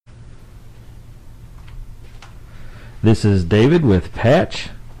This is David with Patch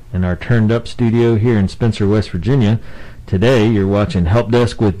in our Turned Up studio here in Spencer, West Virginia. Today you're watching Help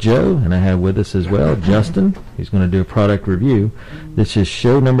Desk with Joe, and I have with us as well Justin. He's going to do a product review. This is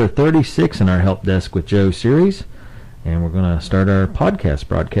show number 36 in our Help Desk with Joe series, and we're going to start our podcast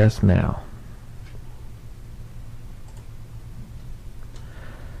broadcast now.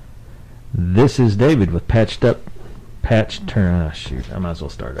 This is David with Patched Up shoot, I might as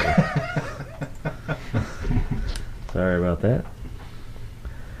well start over. Sorry about that.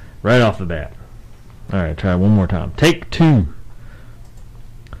 Right off the bat. Alright, try one more time. Take two.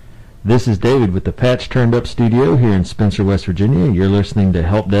 This is David with the Patch Turned Up studio here in Spencer, West Virginia. You're listening to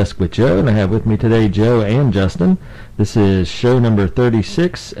Help Desk with Joe, and I have with me today Joe and Justin. This is show number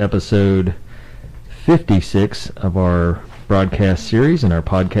 36, episode 56 of our broadcast series and our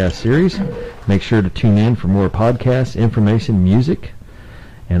podcast series. Make sure to tune in for more podcasts, information, music,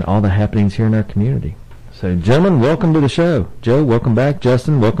 and all the happenings here in our community. So, gentlemen, welcome to the show. Joe, welcome back.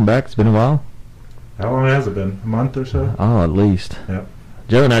 Justin, welcome back. It's been a while. How long has it been? A month or so? Oh, at least. Yep.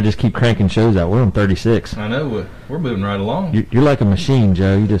 Joe and I just keep cranking shows out. We're on 36. I know. We're moving right along. You're like a machine,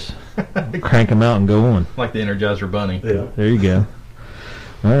 Joe. You just crank them out and go on. Like the Energizer Bunny. Yeah. There you go.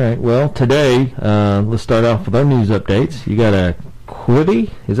 All right. Well, today, let's start off with our news updates. You got a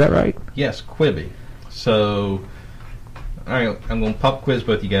Quibi, is that right? Yes, Quibi. So, all right, I'm going to pop quiz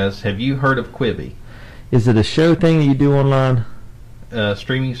both you guys. Have you heard of Quibi? Is it a show thing that you do online?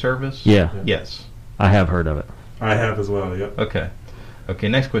 Streaming service? Yeah. Yes. I have heard of it. I have as well, yep. Okay,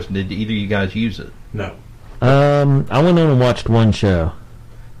 next question. Did either of you guys use it? No. I went on and watched one show.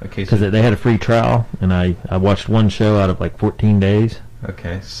 Okay. Because they had a free trial, and I watched one show out of like 14 days.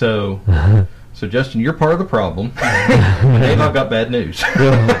 Okay, so Justin, you're part of the problem. Dave, I've got bad news.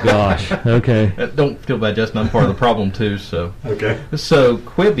 Oh, gosh. Okay. Don't feel bad, Justin. I'm part of the problem, too. So. Okay. So,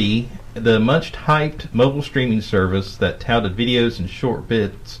 Quibi, the much-hyped mobile streaming service that touted videos and short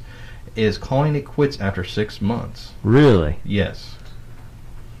bits, is calling it quits after 6 months. Really? Yes.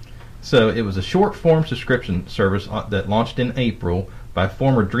 So, it was a short-form subscription service that launched in April by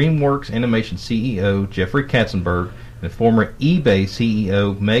former DreamWorks Animation CEO Jeffrey Katzenberg and former eBay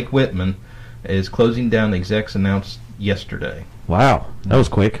CEO Meg Whitman is closing down, the execs announced yesterday. Wow. That was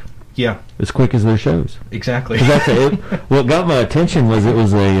quick. Yeah. As quick as their shows. Exactly. What got my attention was it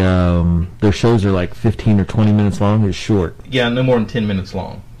was their shows are like 15 or 20 minutes long. It's short. Yeah, no more than 10 minutes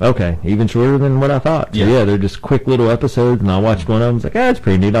long. Okay, even shorter than what I thought. So yeah, they're just quick little episodes, and I watched one of them. I was like, it's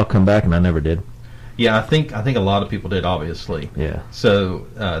pretty neat. I'll come back, and I never did. Yeah, I think a lot of people did, obviously. Yeah. So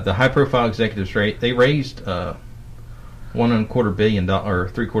the high-profile executives they raised $1.25 billion or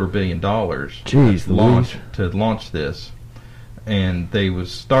 $750 million. Jeez, to launch this, and they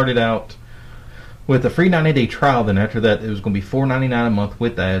started out with a free 90-day trial. Then after that, it was going to be $4.99 a month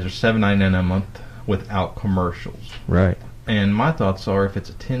with ads or $7.99 a month without commercials. Right. And my thoughts are, if it's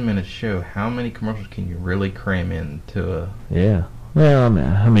a 10-minute show, how many commercials can you really cram into a? Yeah. Well,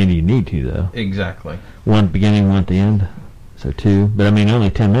 I mean, you need to, though. Exactly. One at the beginning, one at the end. So two. But, I mean, only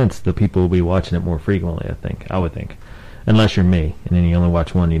 10 minutes, the people will be watching it more frequently, I would think. Unless you're me, and then you only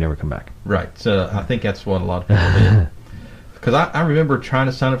watch one, you never come back. Right. So I think that's what a lot of people did. Because I remember trying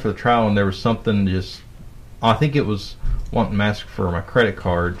to sign up for the trial, and there was something I think it was wanting to ask for my credit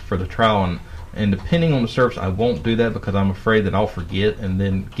card for the trial, and depending on the service, I won't do that because I'm afraid that I'll forget and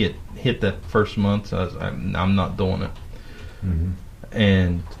then get hit that first month. So I'm not doing it. Mm-hmm.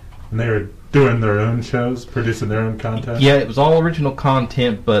 And they were doing their own shows, producing their own content? Yeah, it was all original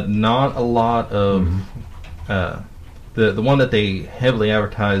content, but not a lot of... Mm-hmm. The one that they heavily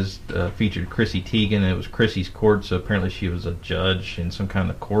advertised featured Chrissy Teigen, and it was Chrissy's court, so apparently she was a judge in some kind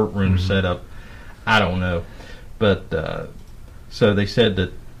of courtroom setup. I don't know. But so they said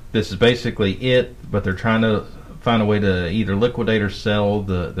that this is basically it, but they're trying to find a way to either liquidate or sell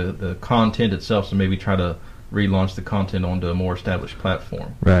the content itself, so maybe try to relaunch the content onto a more established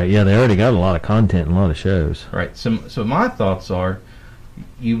platform. Right, yeah, they already got a lot of content and a lot of shows. Right, so my thoughts are,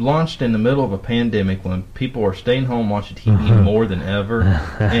 you launched in the middle of a pandemic when people are staying home watching TV more than ever,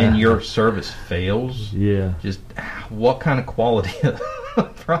 and your service fails. Yeah. Just what kind of quality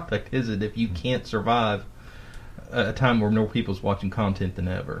of product is it if you can't survive a time where more people's watching content than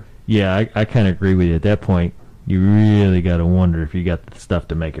ever? Yeah, I kind of agree with you. At that point, you really got to wonder if you got the stuff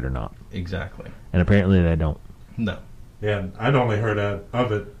to make it or not. Exactly. And apparently they don't. No. Yeah, I'd only heard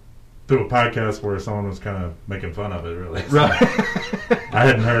of it through a podcast where someone was kind of making fun of it, really. Right. I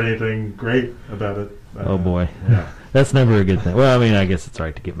hadn't heard anything great about it. Oh, boy. Yeah. That's never a good thing. Well, I mean, I guess it's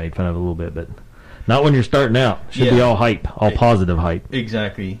right to get made fun of a little bit, but not when you're starting out. Should be all hype, all positive hype.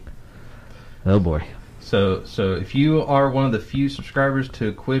 Exactly. Oh, boy. So if you are one of the few subscribers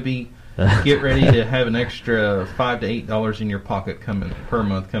to Quibi, Get ready to have an extra $5 to $8 in your pocket per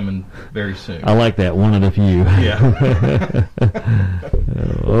month coming very soon. I like that. One of the few. Yeah.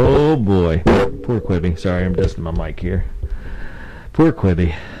 Oh boy. Poor Quibi. Sorry, I'm dusting my mic here. Poor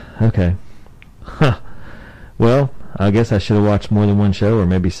Quibi. Okay. Huh. Well, I guess I should have watched more than one show, or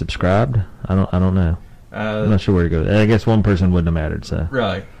maybe subscribed. I don't know. I'm not sure where to go. I guess one person wouldn't have mattered. So.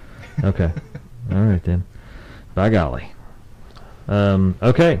 Right. Okay. All right then. By golly.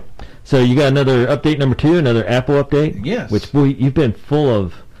 Okay. So you got another update number 2, another Apple update? Yes. Which, boy, you've been full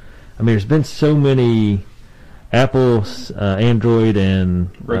of... I mean, there's been so many Apple, Android, and...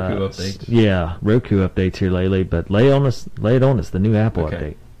 Roku updates. Yeah, Roku updates here lately. But lay it on us, the new Apple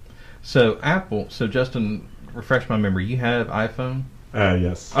update. So Justin, refresh my memory. You have iPhone?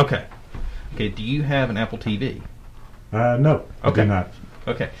 Yes. Okay. Do you have an Apple TV? No, I do not.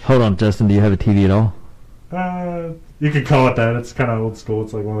 Okay. Hold on, Justin, do you have a TV at all? You could call it that. It's kind of old school.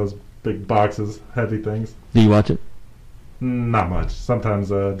 It's like one of those big boxes, heavy things. Do you watch it? Not much. Sometimes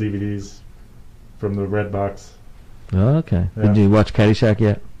DVDs from the red box. Oh, okay. Yeah. Did you watch Caddyshack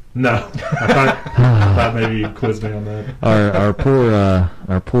yet? No. I thought maybe you'd quiz me on that. Our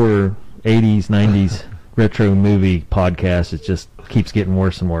poor 80s, 90s retro movie podcast, it just keeps getting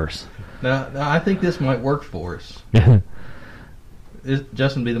worse and worse. Now I think this might work for us.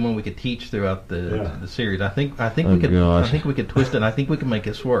 Justin be the one we could teach throughout the series. I think we could. Gosh. I think we could twist it. And I think we can make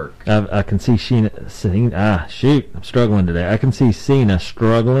this work. I can see I'm struggling today. I can see Cena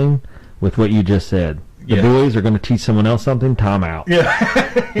struggling with what you just said. The boys are going to teach someone else something. Time out. Yeah.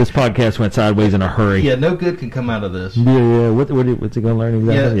 This podcast went sideways in a hurry. Yeah, no good can come out of this. Yeah. What's he going to learn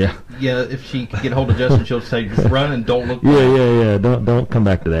exactly? Yeah. If she can get hold of Justin, she'll say, "Just run and don't look." Yeah. Don't come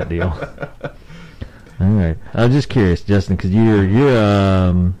back to that deal. All right. I was just curious, Justin, because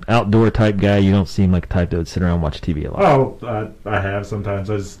you're outdoor type guy. You don't seem like the type that would sit around and watch TV a lot. Oh, I have sometimes.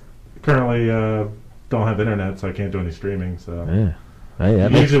 I just currently don't have internet, so I can't do any streaming. So yeah.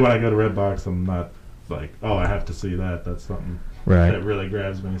 Usually when I go to Redbox, I'm not like, oh, I have to see that. That's something that really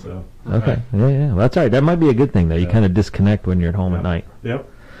grabs me. So okay, yeah. Well, that's all right. That might be a good thing though. You kind of disconnect when you're at home at night. Yep.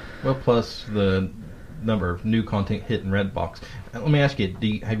 Well, plus the number of new content hitting Redbox. Let me ask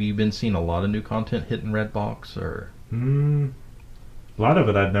you: have you been seeing a lot of new content hitting Redbox, or? A lot of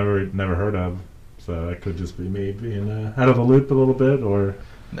it I'd never heard of, so that could just be me being out of the loop a little bit, or.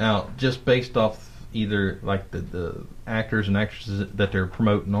 Now, just based off either like the actors and actresses that they're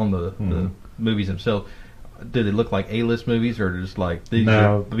promoting on the movies themselves, do they look like A-list movies, or just like these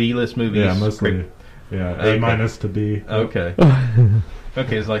are B-list movies? Yeah, mostly. A- to B. Okay.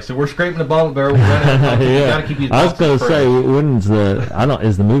 Okay, it's like, so we're scraping the bottom barrel. We're running. Like, you gotta keep these I was going to say, fresh.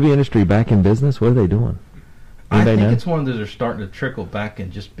 is the movie industry back in business? What are they doing? I think it's one that are starting to trickle back in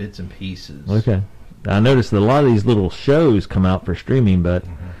just bits and pieces. Okay. I noticed that a lot of these little shows come out for streaming, but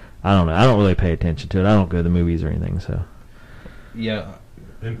I don't know. I don't really pay attention to it. I don't go to the movies or anything, so. Yeah.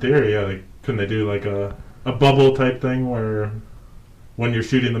 In theory, couldn't they do like a bubble type thing where when you're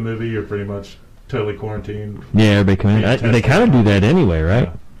shooting the movie, you're pretty much totally quarantined? Yeah, everybody come in. They kind of do that anyway, right?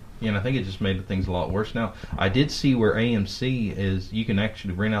 Yeah, and I think it just made things a lot worse now. I did see where AMC is, you can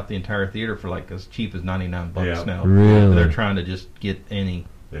actually rent out the entire theater for like as cheap as $99 now. Really? They're trying to just get any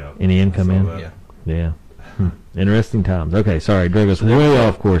income in. Yeah. Interesting times. Okay, sorry, drug us way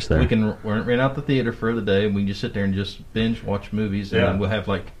off course there. We can rent out the theater for the day, and we can just sit there and just binge watch movies, and then we'll have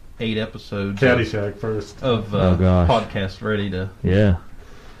like 8 episodes Caddyshack first of podcasts ready to. Yeah.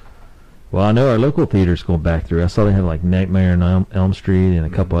 Well, I know our local theater's going back through. I saw they have like Nightmare on Elm Street and a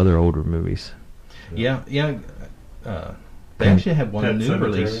couple other older movies. Yeah. They actually had one new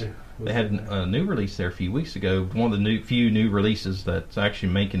release. They had a new release there a few weeks ago. One of the few new releases that's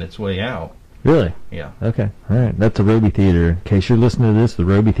actually making its way out. Really? Yeah. Okay. All right. That's a Roby Theater. In case you're listening to this, the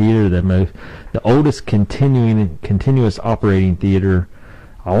Roby Theater, the oldest continuous operating theater.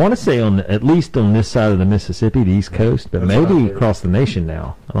 I want to say at least on this side of the Mississippi, the East Coast, but maybe across the nation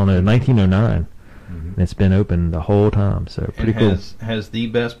now. I don't know. 1909. It's been open the whole time, so pretty cool. Has the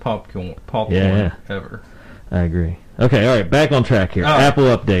best popcorn ever. I agree. Okay, all right, back on track here. Oh. Apple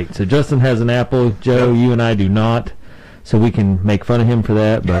update. So Justin has an Apple. Joe, you and I do not. So we can make fun of him for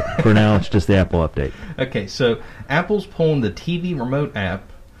that, but for now it's just the Apple update. Okay, so Apple's pulling the TV remote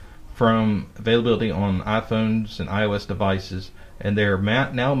app from availability on iPhones and iOS devices, and they're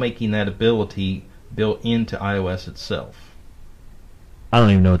now making that ability built into iOS itself. I don't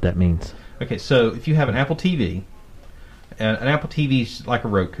even know what that means. Okay, so if you have an Apple TV, an Apple TV is like a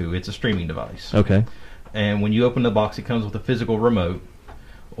Roku. It's a streaming device. Okay. And when you open the box, it comes with a physical remote.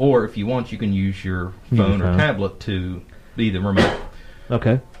 Or if you want, you can use your phone or tablet to be the remote.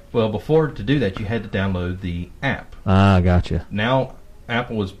 Okay. Well, before to do that, you had to download the app. Ah, gotcha. Now,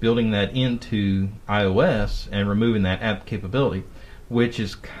 Apple was building that into iOS and removing that app capability, which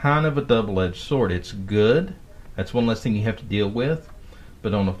is kind of a double-edged sword. It's good. That's one less thing you have to deal with.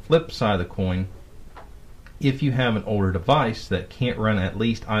 But on the flip side of the coin, if you have an older device that can't run at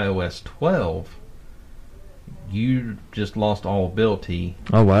least iOS 12, you just lost all ability.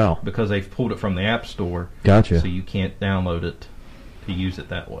 Oh, wow. Because they've pulled it from the App Store. Gotcha. So you can't download it to use it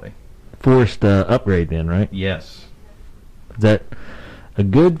that way. Forced upgrade then, right? Yes. Is that a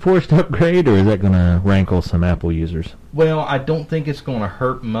good forced upgrade, or is that going to rankle some Apple users? Well, I don't think it's going to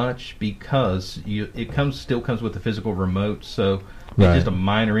hurt much because it still comes with the physical remote, so Right. it's just a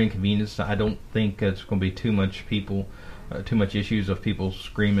minor inconvenience. I don't think it's going to be too much issues of people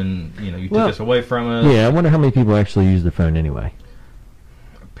screaming, you took us away from us. Yeah, I wonder how many people actually use the phone anyway.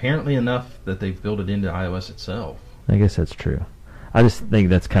 Apparently enough that they've built it into iOS itself. I guess that's true. I just think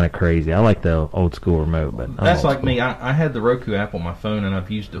that's kind of crazy. I like the old school remote, but that's like me. I had the Roku app on my phone, and I've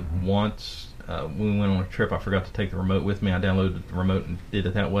used it once. When we went on a trip, I forgot to take the remote with me. I downloaded the remote and did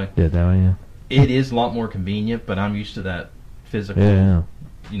it that way. Did that way, yeah. It is a lot more convenient, but I'm used to that physical,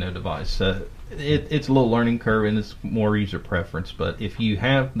 device. It's a little learning curve, and it's more user preference. But if you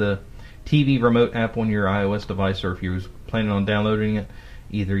have the TV remote app on your iOS device, or if you was planning on downloading it,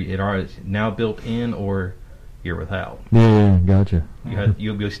 either it is now built in or you're without. Yeah, gotcha.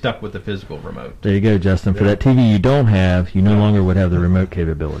 You'll be stuck with the physical remote. There you go, Justin. For that TV you don't have, you no longer would have the remote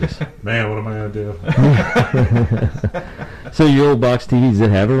capabilities. Man, what am I going to do? So your old box TV, does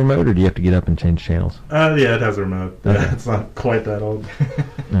it have a remote, or do you have to get up and change channels? Yeah, it has a remote. Okay. It's not quite that old.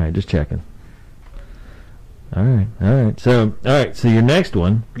 All right, just checking. All right. So your next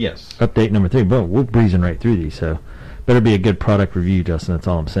one, Yes. update number 3. Boom, we're breezing right through these, so better be a good product review, Justin. That's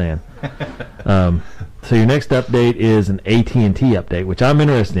all I'm saying. So your next update is an AT&T update, which I'm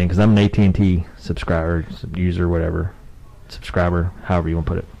interested in because I'm an AT&T subscriber, user, whatever, subscriber, however you want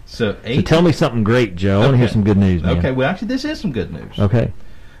to put it. So tell me something great, Joe. I want to hear some good news, man. Okay, well, actually, this is some good news. Okay.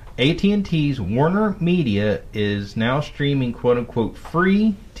 AT&T's Warner Media is now streaming quote-unquote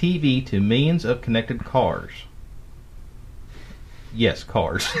free TV to millions of connected cars. Yes,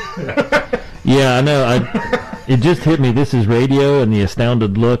 cars. Yeah, I know. It just hit me. This is radio, and the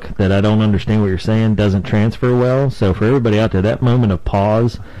astounded look that I don't understand what you're saying doesn't transfer well. So for everybody out there, that moment of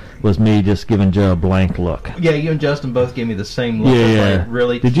pause was me just giving Joe a blank look. Yeah, you and Justin both gave me the same look. Yeah. Like,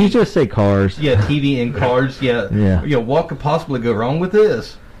 really? Did you just say cars? Yeah, TV and cars. Yeah. Yeah. What could possibly go wrong with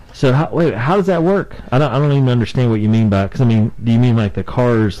this? So how does that work? I don't even understand what you mean by it. Because, I mean, do you mean like the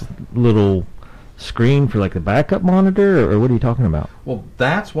car's little screen for like the backup monitor, or what are you talking about? Well,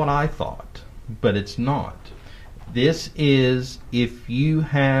 that's what I thought, but it's not. This is if you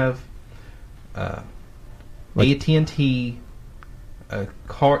have AT&T a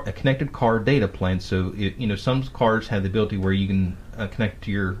connected car data plan. So some cars have the ability where you can connect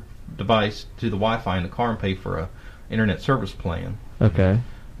to your device to the Wi-Fi in the car and pay for a internet service plan. Okay.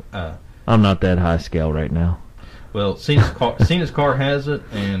 I'm not that high scale right now. Well, Cena's car has it,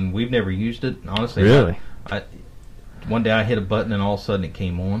 and we've never used it. Honestly, really? One day I hit a button, and all of a sudden it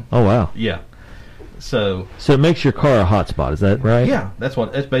came on. Oh wow! Yeah. So it makes your car a hotspot. Is that right? Yeah, that's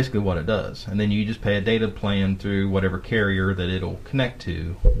basically what it does. And then you just pay a data plan through whatever carrier that it'll connect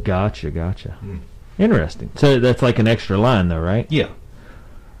to. Gotcha. Interesting. So that's like an extra line, though, right? Yeah.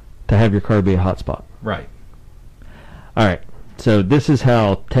 To have your car be a hotspot. Right. All right. So this is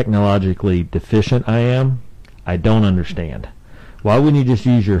how technologically deficient I am. I don't understand. Why wouldn't you just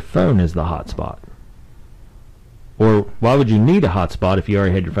use your phone as the hotspot? Or why would you need a hotspot if you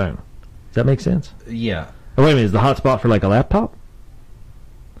already had your phone? Does that make sense? Yeah. Oh, wait a minute. Is the hotspot for like a laptop?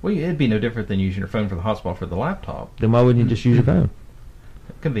 Well, it'd be no different than using your phone for the hotspot for the laptop. Then why wouldn't you just use your phone?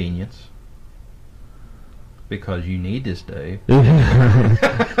 Convenience. Because you need this, Dave.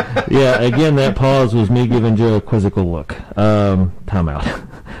 Yeah, again, that pause was me giving Joe a quizzical look. Time out.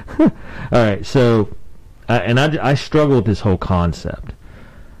 All right, so, I struggle with this whole concept.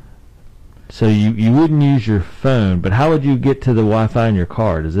 So you wouldn't use your phone, but how would you get to the Wi-Fi in your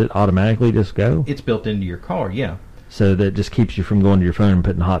car? Does it automatically just go? It's built into your car, yeah. So that just keeps you from going to your phone and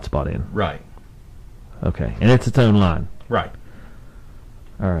putting the hotspot in? Right. Okay, and it's its own line? Right.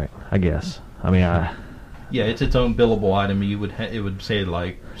 All right, I guess. I mean, yeah, it's its own billable item. It would say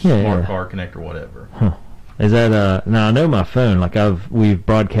like smart car connect or whatever. Huh. Is that now I know my phone, like we've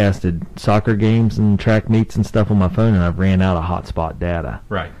broadcasted soccer games and track meets and stuff on my phone, and I've ran out of hotspot data.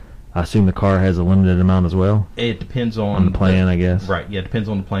 Right. I assume the car has a limited amount as well? It depends on the plan, I guess. Right, yeah, it depends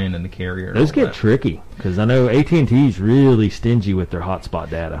on the plan and the carrier. Those get tricky, because I know AT&T's really stingy with their hotspot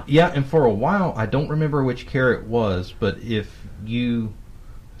data. Yeah, and for a while, I don't remember which carrier it was, but if you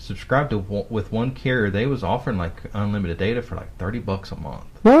subscribed to with one carrier, they was offering like unlimited data for like $30 a month.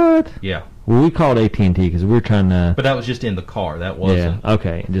 What? Yeah. Well, we called AT&T because we were trying to. But that was just in the car. That wasn't. Yeah.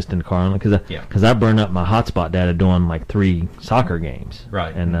 Okay. Just in the car only because I burned up my hotspot data doing like 3 soccer games.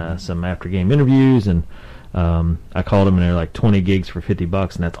 Right. And some after game interviews, and I called them and they're like 20 gigs for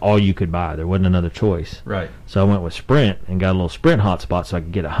 $50, and that's all you could buy. There wasn't another choice. Right. So I went with Sprint and got a little Sprint hotspot so I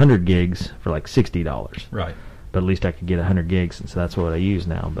could get 100 gigs for like $60. Right. But at least I could get 100 gigs, and so that's what I use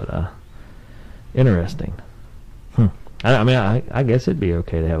now. But interesting. I mean, I guess it'd be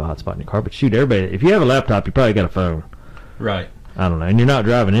okay to have a hotspot in your car, but shoot, everybody, if you have a laptop, you probably got a phone. Right. I don't know, and you're not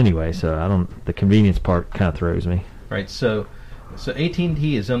driving anyway, so the convenience part kind of throws me. Right. So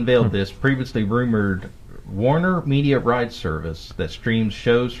AT&T has unveiled this previously rumored Warner Media Ride service that streams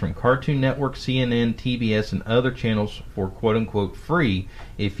shows from Cartoon Network, CNN, TBS, and other channels for quote-unquote free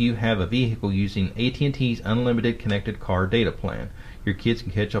if you have a vehicle using AT&T's unlimited connected car data plan. Your kids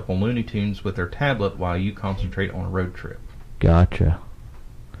can catch up on Looney Tunes with their tablet while you concentrate on a road trip. Gotcha.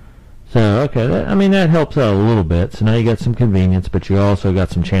 So, okay, that helps out a little bit. So now you got some convenience, but you also got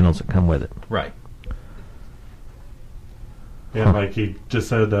some channels that come with it. Right. Yeah, like he just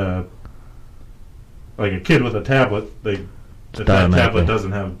said, like a kid with a tablet, if that tablet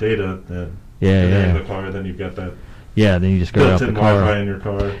doesn't have data, then in the car, then you've got that. Yeah, then you just go out the car. Wi-Fi in your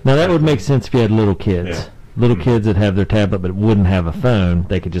car. Now that would make sense if you had little kids. Yeah. Little kids that have their tablet but wouldn't have a phone,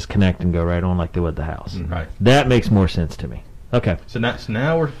 they could just connect and go right on like they would at the house. Right. That makes more sense to me. Okay. So now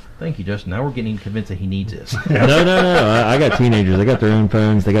thank you, Justin. Now we're getting convinced that he needs this. No. I got teenagers. They got their own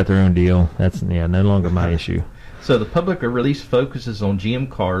phones. They got their own deal. That's no longer my issue. So the public release focuses on GM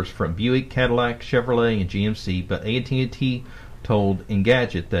cars from Buick, Cadillac, Chevrolet, and GMC, but AT&T told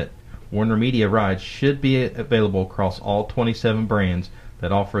Engadget that Warner Media rides should be available across all 27 brands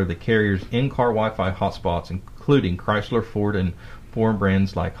that offer the carrier's in-car Wi-Fi hotspots, including Chrysler, Ford, and foreign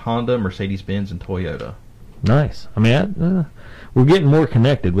brands like Honda, Mercedes-Benz, and Toyota. Nice. I mean, we're getting more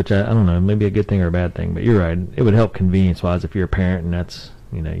connected, which I don't know, maybe a good thing or a bad thing, but you're right. It would help convenience-wise if you're a parent and that's,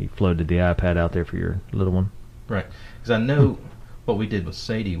 you floated the iPad out there for your little one. Right. Because I know what we did with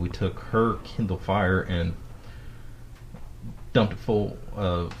Sadie. We took her Kindle Fire and dumped it full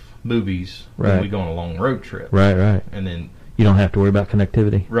of movies when we go on a long road trip. Right. And then you don't have to worry about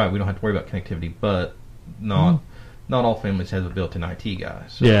connectivity. Right, we don't have to worry about connectivity, but not all families have a built-in IT guy.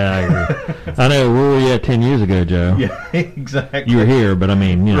 So. Yeah, I agree. I know, where were you at 10 years ago, Joe? Yeah, exactly. You were here, but I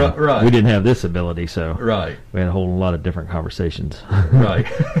mean, right. we didn't have this ability, so we had a whole lot of different conversations. Right.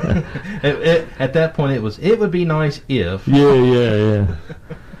 At that point, it would be nice if. Yeah. Yeah,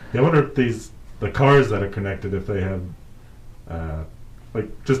 I wonder if the cars that are connected, if they have,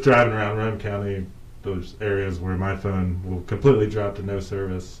 like just driving around Rome County, those areas where my phone will completely drop to no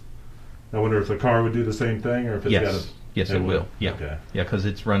service. I wonder if the car would do the same thing, or if it's got a... Yes, it will. Yeah, okay. Yeah, because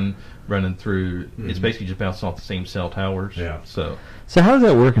it's running through. It's basically just bouncing off the same cell towers. Yeah. So how does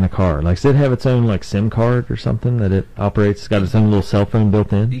that work in a car? Like, does it have its own like SIM card or something that it operates? It's got its own little cell phone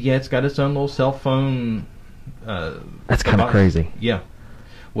built in. Yeah, it's got its own little cell phone. That's kind of crazy. Yeah.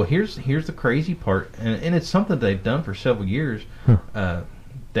 Well, here's the crazy part, and it's something they've done for several years.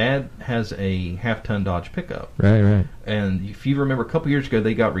 Dad has a half-ton Dodge pickup. Right. And if you remember, a couple years ago,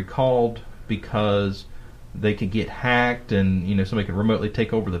 they got recalled because they could get hacked and, somebody could remotely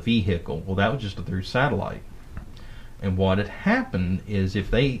take over the vehicle. Well, that was just through satellite. And what had happened is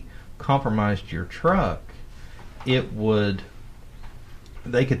if they compromised your truck, they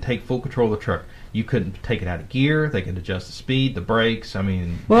could take full control of the truck. You couldn't take it out of gear. They could adjust the speed, the brakes. I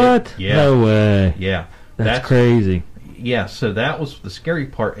mean... What? No way. Yeah. That's crazy. Yeah, so that was the scary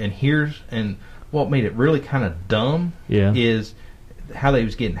part, and what made it really kind of dumb is how they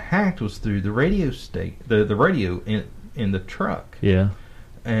was getting hacked was through the radio the radio in the truck. Yeah.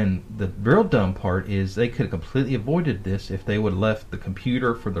 And the real dumb part is they could have completely avoided this if they would have left the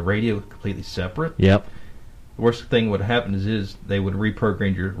computer for the radio completely separate. Yep. The worst thing would have happened is they would have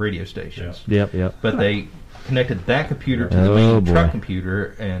reprogrammed your radio stations. Yep. But they connected that computer to the main truck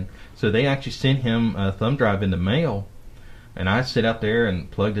computer, and so they actually sent him a thumb drive in the mail. And I sit out there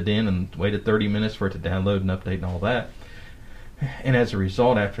and plugged it in and waited 30 minutes for it to download and update and all that. And as a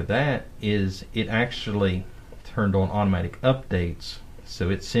result after that is it actually turned on automatic updates, so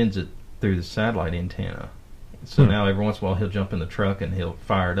it sends it through the satellite antenna. So now every once in a while he'll jump in the truck and he'll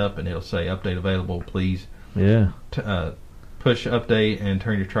fire it up and it'll say, update available, please. Yeah. Push update and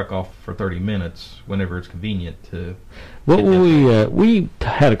turn your truck off for 30 minutes whenever it's convenient to... Well, we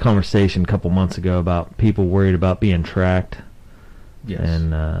had a conversation a couple months ago about people worried about being tracked. Yes.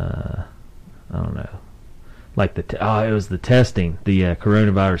 And, I don't know. Like it was the testing, the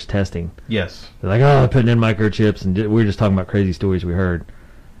coronavirus testing. Yes. They're like, they're putting in microchips, and we were just talking about crazy stories we heard.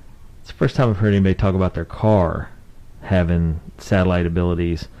 it's the first time I've heard anybody talk about their car having satellite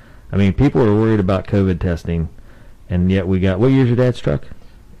abilities. I mean, people are worried about COVID testing, and yet we got, what year's your dad's truck?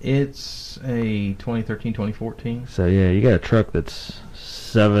 It's a 2013, 2014. So, yeah, you got a truck that's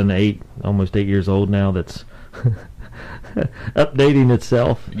 7, 8, almost 8 years old now that's updating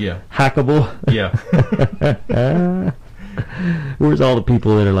itself. Yeah. Hackable. Yeah. Where's all the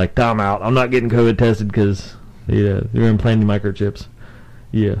people that are like, I'm out, I'm not getting COVID tested because they're implanting microchips?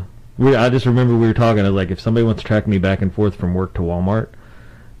 Yeah. I just remember we were talking, I was like, if somebody wants to track me back and forth from work to Walmart,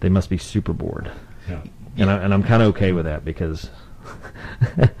 they must be super bored. Yeah. And I'm kind of okay with that because...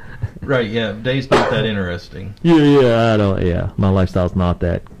 Right, yeah. Dave's not that interesting. Yeah, my lifestyle's not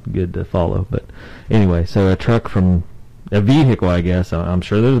that good to follow. But anyway, so a vehicle, I guess. I'm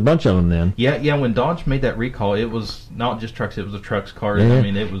sure there's a bunch of them then. Yeah, when Dodge made that recall, it was not just trucks, it was the trucks, cars. Yeah. I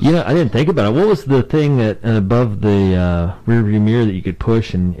mean, it was... Yeah, I didn't think about it. What was the thing that above the rear view mirror that you could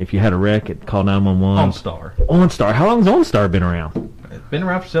push, and if you had a wreck, it called 911? OnStar. OnStar. How long has OnStar been around? It's been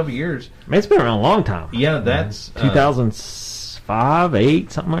around for several years. Man, it's been around a long time. Yeah, that's... 2005,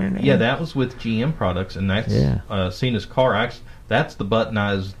 8, something like that? Yeah, that was with GM products, and that's Cena's car. That's the button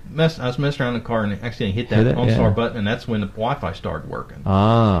I was messing around in the car and accidentally hit that OnStar button, and that's when the Wi-Fi started working.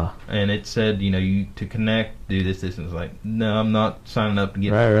 Ah. And it said, you to connect, do this, and it's like, no, I'm not signing up to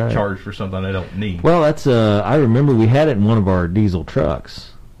get charged for something I don't need. Well, that's I remember we had it in one of our diesel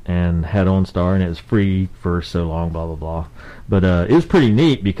trucks and had OnStar, and it was free for so long, blah, blah, blah. But it was pretty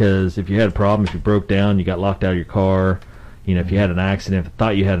neat because if you had a problem, if you broke down, you got locked out of your car, if you had an accident, if it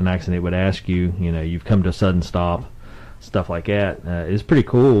thought you had an accident, it would ask you, you've come to a sudden stop. Stuff like that. It's pretty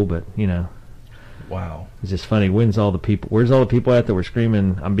cool, but wow, it's just funny. Where's all the people at that were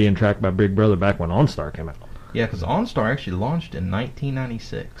screaming, "I'm being tracked by Big Brother" back when OnStar came out? Yeah, because OnStar actually launched in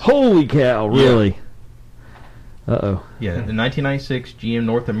 1996. Holy cow! Really? Yeah. Uh-oh. Yeah, in 1996, GM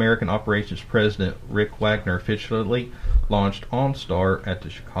North American Operations President Rick Wagner officially launched OnStar at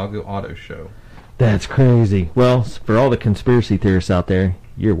the Chicago Auto Show. That's crazy. Well, for all the conspiracy theorists out there,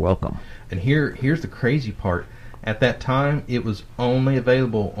 you're welcome. And here's the crazy part. At that time, it was only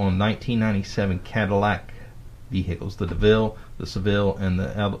available on 1997 Cadillac vehicles, the DeVille, the Seville, and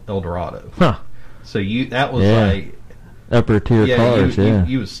the Eldorado. Huh. So that was like upper tier cars.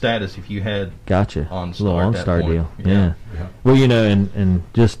 You was status if you had gotcha OnStar, little OnStar deal. Yeah. Well, and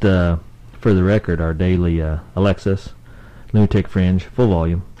just for the record, our daily Alexis Lunatic Fringe full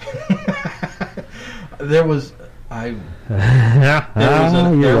volume. There was an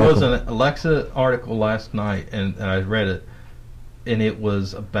Alexa article last night, and I read it, and it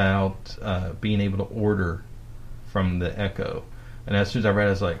was about being able to order from the Echo. And as soon as I read it,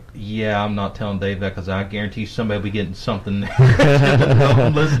 I was like, yeah, I'm not telling Dave that because I guarantee somebody will be getting something.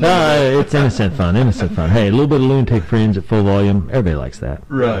 It's innocent fun. Hey, a little bit of Lunatic Fringe at full volume. Everybody likes that.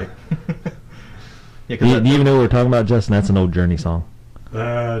 Right. Do you even know what we're talking about, Justin? That's an old Journey song.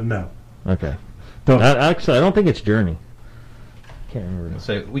 No. Okay. Actually, I don't think it's Journey. Can't remember.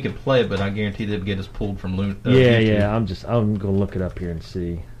 So we can play it, but I guarantee they'll get us pulled from YouTube. Yeah. I'm gonna look it up here and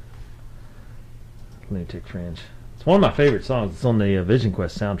see. Lunatic Fringe. It's one of my favorite songs. It's on the Vision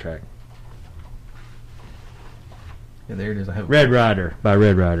Quest soundtrack. Yeah, there it is. I have Red Rider by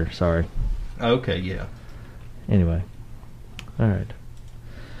Red Rider. Sorry. Okay. Yeah. Anyway. All right.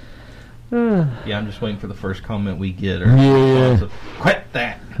 Yeah, I'm just waiting for the first comment we get. Quit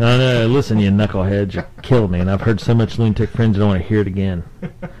that. I know. Listen, you knuckleheads, you killed me, and I've heard so much Lunatic Fringe I don't want to hear it again.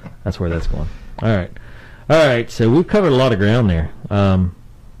 That's where that's going. All right. So we've covered a lot of ground there.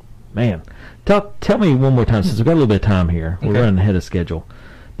 Man, tell me one more time, since we've got a little bit of time here. We're running ahead of schedule.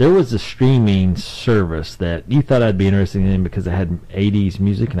 There was a streaming service that you thought I'd be interested in because it had 80s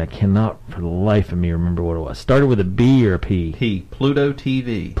music, and I cannot for the life of me remember what it was. Started with a B or a P? P. Pluto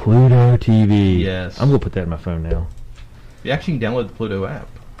TV. Pluto TV. Yes. I'm going to put that in my phone now. You actually can download the Pluto app.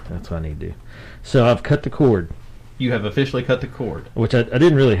 That's what I need to do. So I've cut the cord. You have officially cut the cord. Which I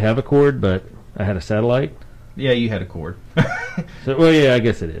didn't really have a cord, but I had a satellite. Yeah, you had a cord. I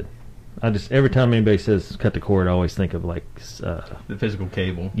guess I did. Every time anybody says cut the cord, I always think of like the physical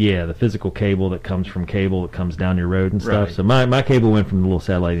cable. Yeah, the physical cable that comes from cable that comes down your road and stuff. Right. So my cable went from the little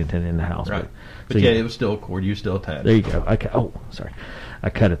satellite antenna in the house. Right. But it was still a cord. You still attached. There you go. I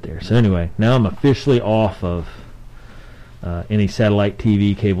cut it there. So anyway, now I'm officially off of any satellite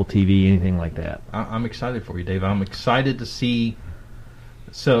TV, cable TV, anything like that. I'm excited for you, Dave. I'm excited to see.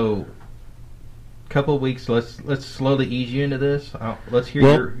 So, couple of weeks. Let's slowly ease you into this. Let's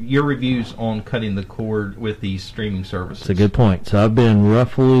hear your reviews on cutting the cord with these streaming services. That's a good point. So I've been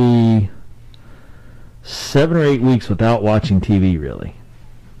roughly 7 or 8 weeks without watching TV. Really.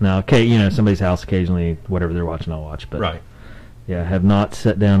 Now, okay, somebody's house occasionally, whatever they're watching, I'll watch. But right. Yeah, I have not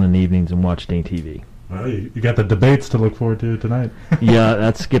sat down in the evenings and watched any TV. Well, you got the debates to look forward to tonight. Yeah,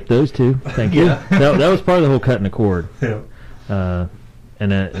 I'd skip those two. Thank you. That was part of the whole cutting the cord. Yeah.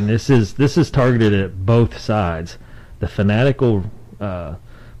 And this is targeted at both sides. The fanatical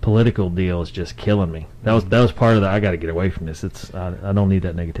political deal is just killing me. That was part of the. I got to get away from this. I don't need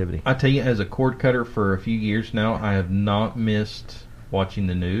that negativity. I tell you, as a cord cutter for a few years now, I have not missed watching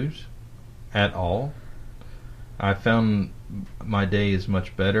the news at all. I found my day is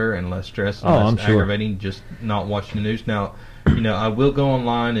much better and less stressful, and less aggravating just not watching the news. Now, I will go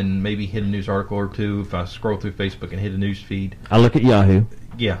online and maybe hit a news article or two if I scroll through Facebook and hit a news feed. I look at Yahoo.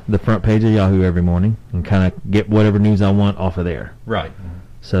 Yeah. The front page of Yahoo every morning and kind of get whatever news I want off of there. Right.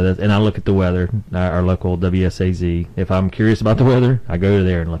 So and I look at the weather, our local WSAZ. If I'm curious about the weather, I go to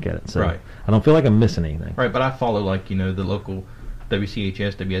there and look at it. So right. I don't feel like I'm missing anything. Right, but I follow the local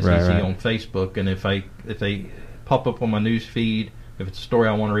WCHS, WSAZ on Facebook, and if they pop up on my news feed, if it's a story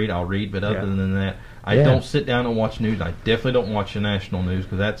I want to read, I'll read. But other than that, I don't sit down and watch news. I definitely don't watch the national news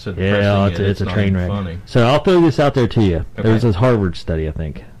because that's so depressing. It's a train wreck. Funny. So I'll throw this out there to you. Okay. There was this Harvard study, I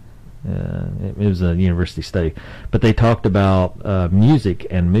think. It was a university study, but they talked about music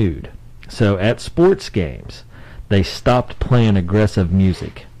and mood. So at sports games, they stopped playing aggressive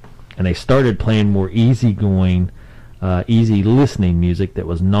music, and they started playing more easygoing, easy listening music that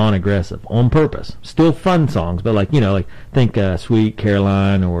was non-aggressive on purpose. Still fun songs, but think "Sweet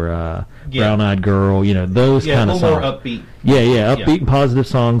Caroline" or "Brown Eyed Girl." Those kind of songs. More upbeat. Yeah, upbeat and positive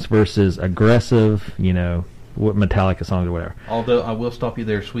songs versus aggressive. Metallica songs or whatever. Although I will stop you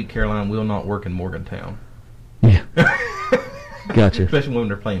there, "Sweet Caroline" will not work in Morgantown. Yeah. Gotcha. Especially when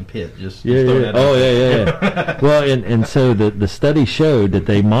they're playing pit. Just yeah. Well, and so the study showed that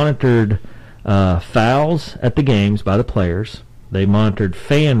they monitored fouls at the games by the players. They monitored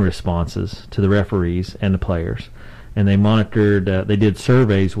fan responses to the referees and the players, and they monitored. They did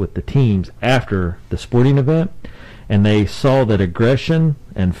surveys with the teams after the sporting event, and they saw that aggression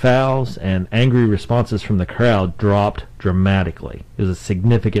and fouls and angry responses from the crowd dropped dramatically. It was a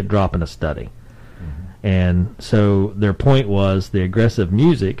significant drop in a study. And so their point was the aggressive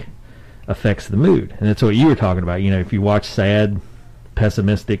music affects the mood. And that's what you were talking about. If you watch sad,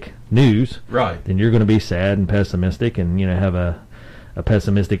 pessimistic news, right, then you're going to be sad and pessimistic and, have a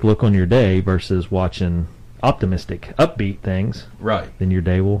pessimistic look on your day versus watching optimistic, upbeat things. Right. Then your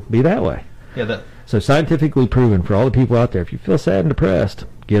day will be that way. Yeah. So scientifically proven for all the people out there, if you feel sad and depressed,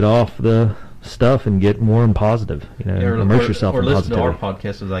 get off the stuff and get more and positive. Immerse yourself in positivity. Or listen to our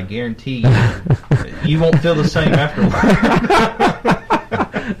podcast, as I guarantee you won't feel the same afterwards.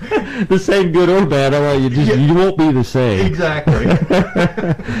 The same, good or bad. All right, you won't be the same. Exactly.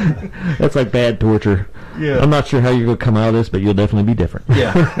 That's like bad torture. Yeah. I'm not sure how you're going to come out of this, but you'll definitely be different.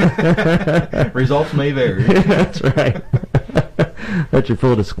 Yeah. Results may vary. That's right. That's your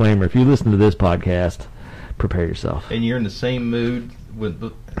full disclaimer. If you listen to this podcast, prepare yourself. And you're in the same mood at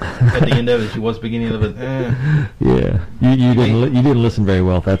the end of it as you was beginning of it. Yeah. You didn't listen very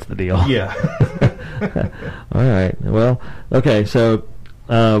well, if that's the deal. Yeah. All right. Well, okay, so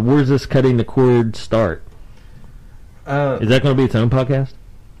where's this cutting the cord start? Is that going to be its own podcast?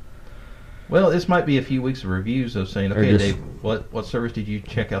 Well, this might be a few weeks of reviews of saying, okay, Dave, what service did you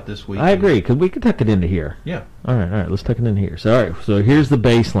check out this week? I agree, because we could tuck it into here. Yeah. All right, let's tuck it in here. So, all right, so here's the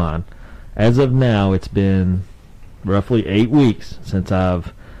baseline. As of now, it's been roughly 8 weeks since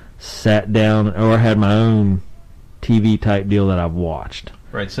I've sat down or had my own TV type deal that I've watched.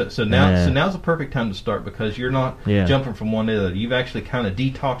 Right. So now's the perfect time to start because you're not jumping from one to the other. You've actually kind of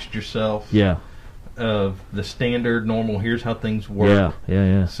detoxed yourself. Yeah. Of the standard normal. Here's how things work.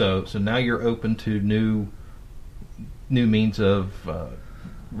 Yeah. So now you're open to new means of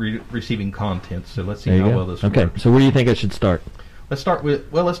receiving content. So let's see how well this works. Okay. So where do you think I should start? Let's start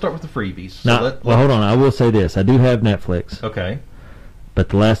with the freebies. So hold on. I will say this. I do have Netflix. Okay. But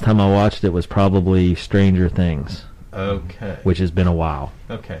the last time I watched it was probably Stranger Things. Okay. Which has been a while.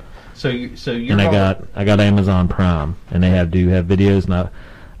 Okay. So you're and I got Amazon Prime, and they do have videos. And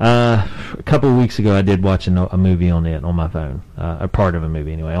a couple of weeks ago, I did watch a movie on it on my phone. A part of a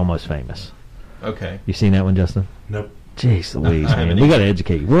movie anyway. Almost Famous. Okay. You seen that one, Justin? Nope. Jeez Louise, man. We got to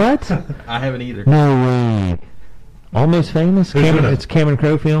educate you. What? I haven't either. No way. Almost Famous? It's Cameron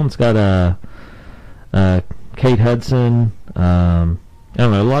Crowe film. It's got Kate Hudson. I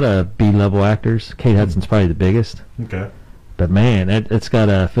don't know, a lot of B-level actors. Kate Hudson's probably the biggest. Okay. But man, it's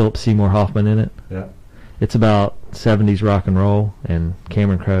got Philip Seymour Hoffman in it. Yeah. It's about 70s rock and roll and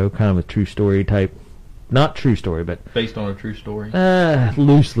Cameron Crowe, kind of a true story type. Not true story, but... Based on a true story?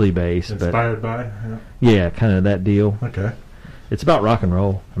 Loosely based. Inspired by? Yeah, kind of that deal. Okay. It's about rock and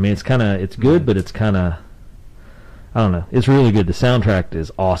roll. I mean, it's good, but it's kind of... I don't know. It's really good. The soundtrack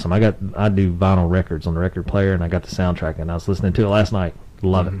is awesome. I do vinyl records on the record player, and I got the soundtrack, and I was listening to it last night.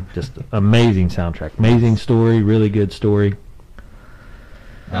 Love it. Just amazing soundtrack. Amazing story. Really good story.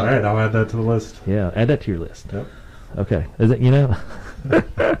 All right, I'll add that to the list. Yeah, add that to your list. Yep. Okay. Is it,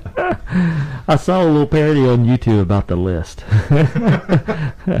 I saw a little parody on YouTube about the list.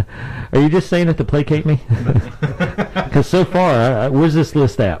 Are you just saying it to placate me? Because so far, where's this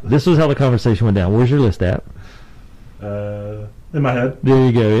list at? This was how the conversation went down. Where's your list at? In my head. There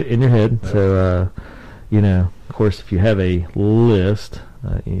you go, in your head. Yep. So, of course, if you have a list,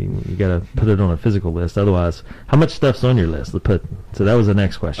 you got to put it on a physical list. Otherwise, how much stuff's on your list? So that was the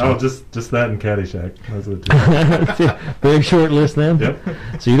next question. Oh, just that and Caddyshack. Those are the two. Very short list then? Yep.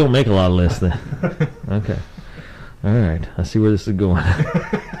 So you don't make a lot of lists then? Okay. All right. I see where this is going.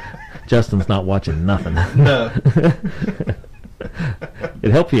 Justin's not watching nothing. No. It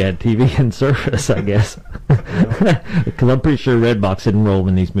helped you had TV and Surface, I guess. Because I'm pretty sure Redbox isn't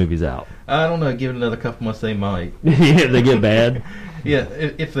rolling these movies out. I don't know. Give it another couple months, they might. Yeah, they get bad. Yeah,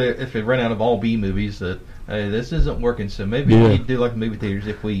 if they run out of all B movies, that this isn't working. So maybe we need to do like movie theaters.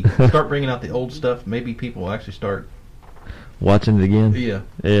 If we start bringing out the old stuff, maybe people will actually start watching it again. Yeah,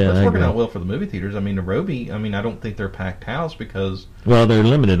 yeah. That's working out well for the movie theaters. I mean, the Roby. I mean, I don't think they're packed house because they're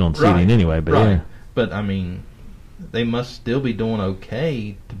limited on seating anyway. But yeah. But I mean, they must still be doing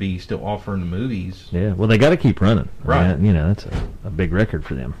okay to be still offering the movies. Yeah. Well, they got to keep running. Right. I mean, that's a big record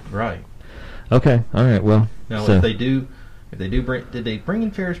for them. Right. Okay. All right. Well. Now, if they do bring, did they bring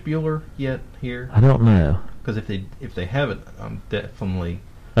in Ferris Bueller yet here? I don't know. Because if they haven't, I'm definitely.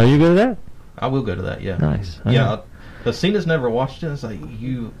 Oh, you go to that? I will go to that. Yeah. Nice. Yeah. But Cena's never watched it. It's like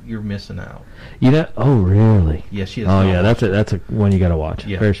you're missing out. Oh, really? Yeah, she has. Oh, yeah. That's a one you got to watch.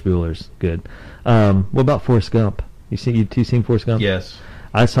 Yeah. Ferris Bueller's good. What about Forrest Gump? You two seen Forrest Gump? Yes.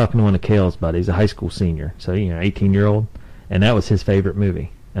 I was talking to one of Kale's buddies, a high school senior, so 18-year-old, and that was his favorite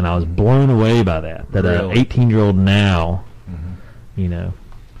movie, and I was blown away by that. That really? 18-year-old now, Yeah,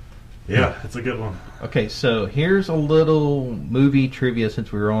 it's a good one. Okay, so here's a little movie trivia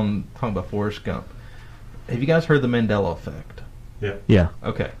since we were talking about Forrest Gump. Have you guys heard the Mandela Effect? Yeah. Yeah.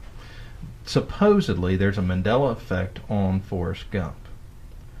 Okay. Supposedly, there's a Mandela Effect on Forrest Gump.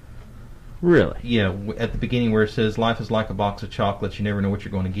 Really? Yeah, at the beginning where it says, life is like a box of chocolates, you never know what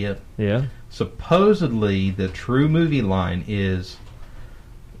you're going to get. Yeah. Supposedly, the true movie line is,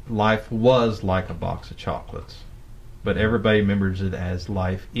 life was like a box of chocolates. But everybody remembers it as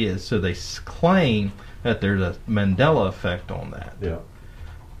life is. So they claim that there's a Mandela Effect on that. Yeah.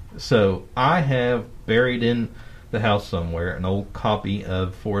 So I have buried in the house somewhere an old copy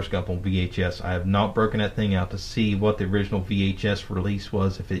of Forrest Gump on VHS. I have not broken that thing out to see what the original VHS release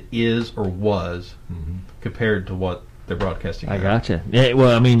was, if it is or was, compared to what they're broadcasting now. I gotcha. Yeah,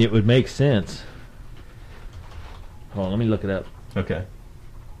 well, I mean, it would make sense. Hold on, let me look it up. Okay.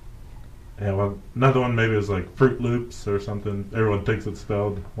 Yeah, well, another one maybe was like Fruit Loops or something. Everyone thinks it's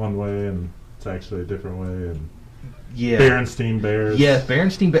spelled one way and it's actually a different way. And Yeah. Berenstein Bears. Yes,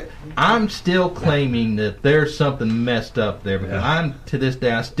 Berenstein Bears. I'm still claiming that there's something messed up there because to this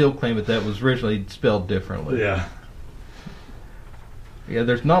day, I still claim that was originally spelled differently. Yeah. Yeah,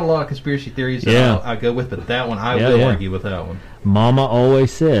 there's not a lot of conspiracy theories that I go with, but that one, I will argue with that one. Mama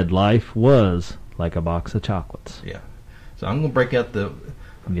always said life was like a box of chocolates. Yeah. So I'm going to break out the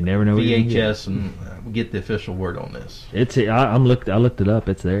You never know what you're gonna get. VHS and get the official word on this. I looked it up.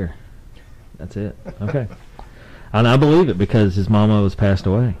 It's there. That's it. Okay. And I believe it because his mama was passed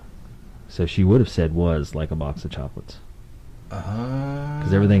away. So she would have said was like a box of chocolates.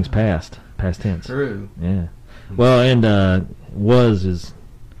 Because everything's past tense. True. Yeah. Well, and was is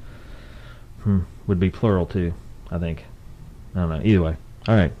would be plural too, I think. I don't know. Either way.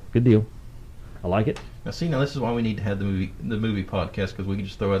 All right. Good deal. I like it. Now, see, this is why we need to have the movie podcast, because we can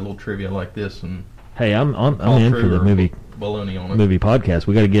just throw out a little trivia like this and. Hey, I'm in for the movie podcast.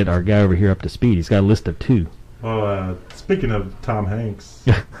 We got to get our guy over here up to speed. He's got a list of 2. Well, speaking of Tom Hanks,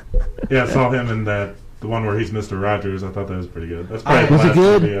 I saw him in the one where he's Mr. Rogers. I thought that was pretty good. That's probably the last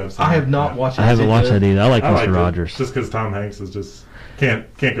movie I've seen. I have not watched it. I haven't watched that either. I like Mr. Rogers. Just because Tom Hanks is just can't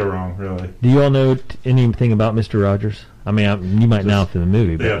go wrong, really. Do you all know anything about Mr. Rogers? I mean, you might now through the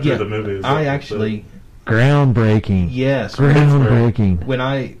movie. But through the movie. I actually... Groundbreaking. Yes. Groundbreaking. When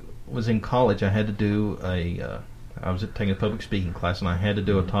I was in college, I had to do I was taking a public speaking class, and I had to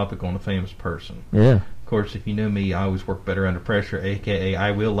do a topic on a famous person. Yeah. Of course, if you know me, I always work better under pressure, a.k.a.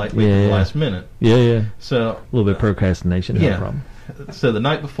 I will wait till the last minute. Yeah. So a little bit of procrastination, no problem. So the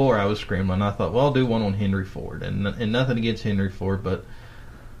night before, I was scrambling. I thought, well, I'll do one on Henry Ford, and nothing against Henry Ford, but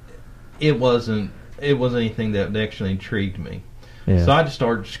it wasn't anything that actually intrigued me. Yeah. So I just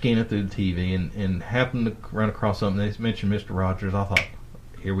started scanning through the TV and happened to run across something. They mentioned Mr. Rogers. I thought,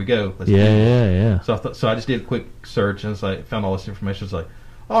 here we go. Let's do this. Yeah. So I just did a quick search and it's like found all this information. It's like,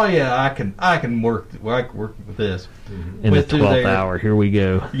 oh yeah, I can work with this. In the 12th hour, here we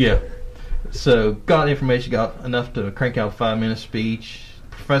go. Yeah. So got information, got enough to crank out a 5-minute speech.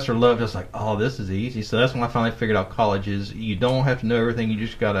 Professor loved us like, oh, this is easy. So that's when I finally figured out college is you don't have to know everything. You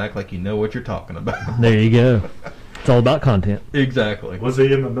just got to act like you know what you're talking about. There you go. It's all about content. Exactly. Was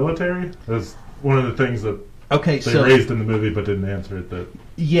he in the military? That's one of the things that they raised in the movie but didn't answer it. That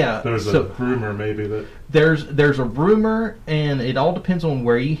there's a rumor maybe that there's a rumor, and it all depends on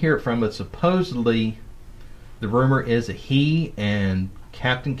where you hear it from. But supposedly, the rumor is that he and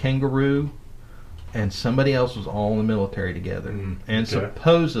Captain Kangaroo and somebody else was all in the military together. And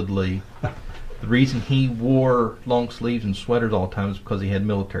supposedly, the reason he wore long sleeves and sweaters all the time is because he had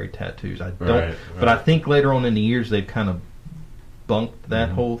military tattoos. But I think later on in the years they've kind of bunked that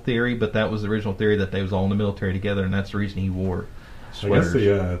whole theory. But that was the original theory that they was all in the military together, and that's the reason he wore sweaters. I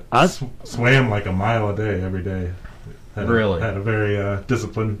guess he swam like a mile a day every day. Had a very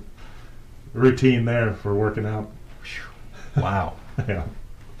disciplined routine there for working out. Wow. Yeah.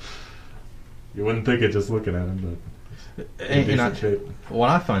 You wouldn't think it just looking at him, but in decent shape. What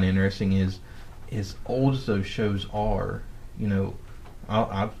I find interesting is, as old as those shows are,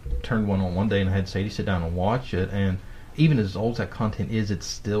 I turned one on one day and I had Sadie sit down and watch it, and even as old as that content is, it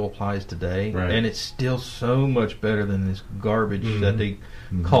still applies today, and it's still so much better than this garbage that they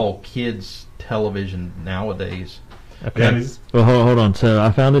call kids television nowadays. Okay. Well, hold on. So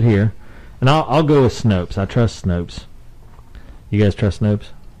I found it here, and I'll go with Snopes. I trust Snopes. You guys trust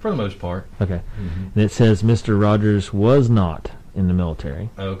Snopes? For the most part. Okay. And it says Mr. Rogers was not in the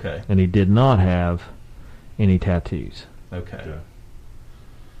military. Okay. And he did not have any tattoos. Okay. Yeah.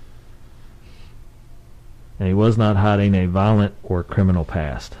 And he was not hiding a violent or criminal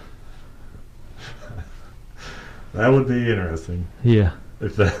past. That would be interesting. Yeah.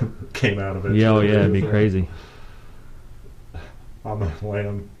 If that came out of it. Yeah, it'd be crazy. On the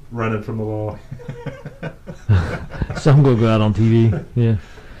lam running from the law. Some go out on TV. Yeah.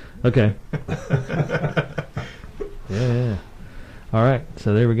 Okay. Yeah. All right.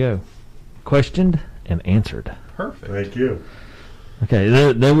 So there we go. Questioned and answered. Perfect. Thank you. Okay.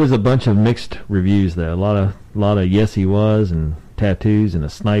 There was a bunch of mixed reviews though. A lot of yes he was and tattoos and a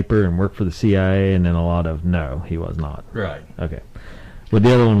sniper and worked for the CIA, and then a lot of no he was not. Right. Okay. Well,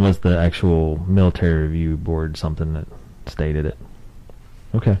 the other one was the actual military review board, something that stated it.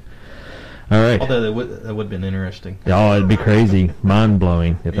 Okay. All right. Although that would have been interesting. Oh, it'd be crazy,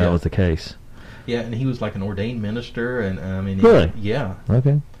 mind-blowing if that was the case. Yeah, and he was like an ordained minister, and I mean, really? Yeah.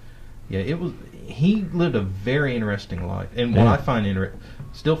 Okay. Yeah, it was. He lived a very interesting life, and what I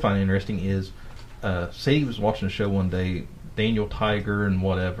still find interesting is, Sadie was watching a show one day, Daniel Tiger and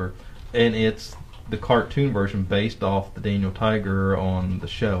whatever, and it's the cartoon version based off the Daniel Tiger on the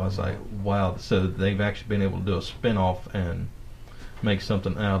show. I was like, wow! So they've actually been able to do a spin-off and make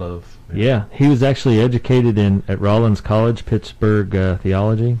something out of. Yeah, he was actually educated at Rollins College, Pittsburgh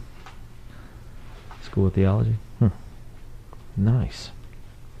Theology School of Theology. Nice.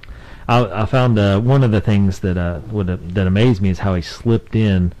 I found one of the things that that amazed me is how he slipped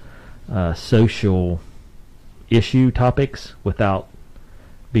in social issue topics without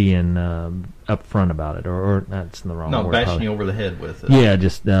being upfront about it, or that's the wrong word. Not bashing you over the head with it. Yeah,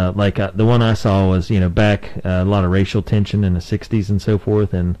 just like the one I saw was back a lot of racial tension in the 60s and so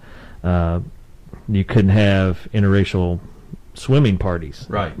forth, and you couldn't have interracial swimming parties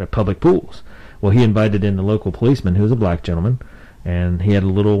at public pools. Well, he invited in the local policeman, who was a black gentleman, and he had a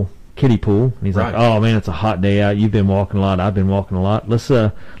little kiddie pool, and he's like, "Oh man, it's a hot day out. You've been walking a lot. I've been walking a lot. Let's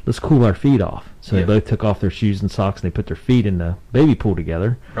cool our feet off." So they both took off their shoes and socks, and they put their feet in the baby pool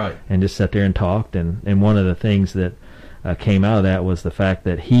together, and just sat there and talked. And one of the things that came out of that was the fact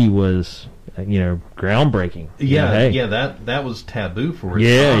that he was, groundbreaking. That was taboo for his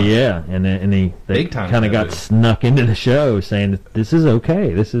time. Yeah, and they kind of got snuck into the show, saying that this is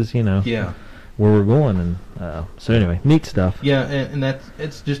okay. This is where we're going, and so anyway, neat stuff. Yeah, and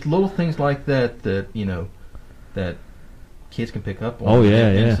it's just little things like that that kids can pick up on.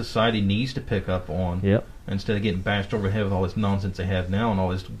 And society needs to pick up on. Yep. Instead of getting bashed over the head with all this nonsense they have now and all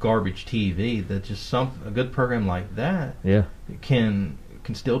this garbage TV, that just a good program like that can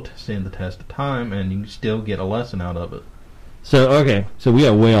still stand the test of time, and you can still get a lesson out of it. So we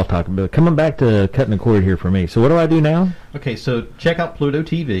got way off topic, but coming back to cutting the cord here for me. So what do I do now? Okay, so check out Pluto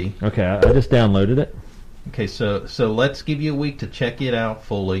TV. Okay, I just downloaded it. Okay, so let's give you a week to check it out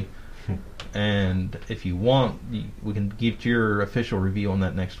fully, and if you want, we can give your official review on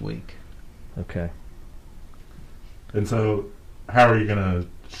that next week. Okay. And so, how are you gonna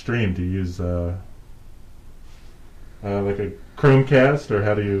stream? Do you use like a Chromecast, or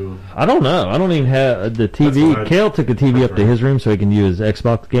how do you? I don't know. I don't even have the TV. Kale took the TV up to his room so he can use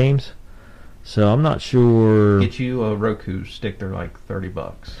Xbox games. So I'm not sure. Get you a Roku stick. They're like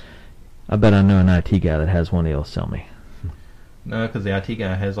 $30. I bet I know an IT guy that has one he'll sell me. No, because the IT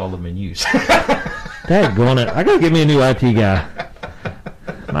guy has all of them in use. Daggone it. I got to get me a new IT guy.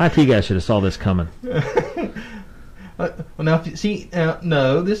 My IT guy should have saw this coming. Well, now,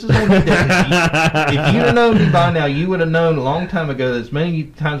 no, this is only if you'd have known me by now, you would have known a long time ago that as many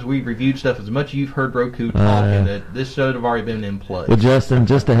times we've reviewed stuff, as much as you've heard Roku talking, that this should have already been in play. Well, Justin,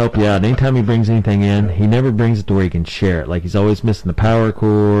 just to help you out, anytime he brings anything in, he never brings it to where he can share it. Like, he's always missing the power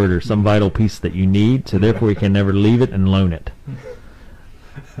cord or some vital piece that you need, so therefore he can never leave it and loan it.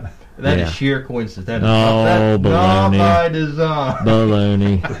 That is sheer coincidence. That is baloney. not by design.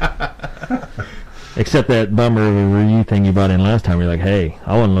 Baloney. Except that bummer of a review thing you brought in last time. You're like, hey,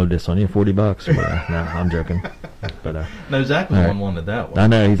 I want to load this on you, $40. No, I'm joking. But no, Zach was the one wanted that one. I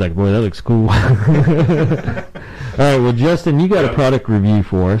know. He's like, boy, that looks cool. All right, well, Justin, you got a product review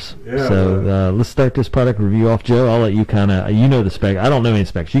for us. Yeah, so let's start this product review off. Joe, I'll let you kind of, you know the spec. I don't know any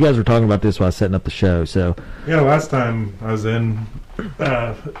specs. You guys were talking about this while setting up the show. So yeah, last time I was in,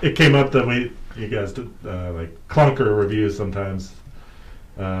 it came up that you guys did like clunker reviews sometimes,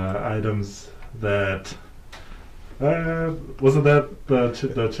 items that wasn't that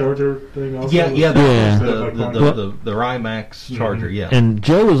the charger thing also? Yeah, the Rimax charger, yeah. And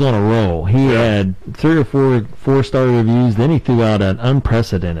Joe was on a roll. He had 3 or 4 4-star reviews. Then he threw out an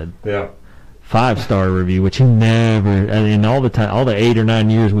unprecedented 5-star review, which he never, in all the 8 or 9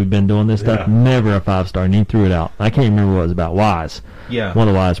 years we've been doing this stuff, never a 5-star, and he threw it out. I can't remember what it was about. Wise. Yeah. One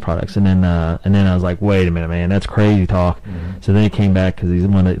of the Wise products. And then I was like, wait a minute, man, that's crazy talk. Mm-hmm. So then he came back because he's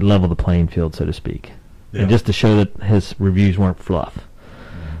wanted to level the playing field, so to speak. Yeah. And just to show that his reviews weren't fluff.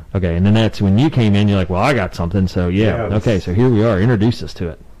 Mm-hmm. Okay, and then that's when you came in, you're like, well, I got something, so okay, so here we are. Introduce us to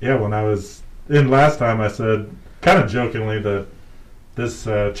it. Yeah, when I was in last time, I said, kind of jokingly, that this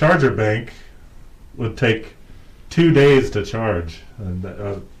charger bank would take 2 days to charge. And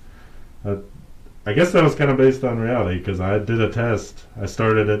I guess that was kind of based on reality, because I did a test. I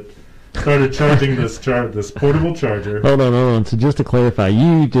started charging this portable charger. Hold on. So just to clarify,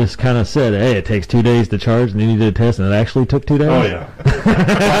 you just kind of said, hey, it takes 2 days to charge, and then you did a test, and it actually took 2 days? Oh, yeah.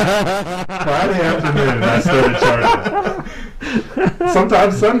 Friday afternoon, I started charging.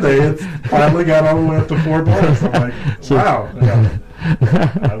 Sometimes Sunday, it's finally got all the way up to 4 volts. I'm like, wow. Yeah.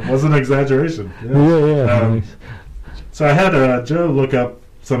 That wasn't an exaggeration. Yeah. So I had Joe look up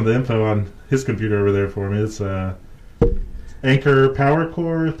some of the info on his computer over there for me. It's Anker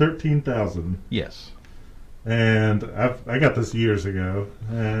PowerCore 13,000. Yes. And I got this years ago.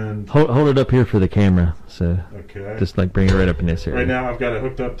 And hold it up here for the camera. So okay. Just like bring it right up in this area. Right now I've got it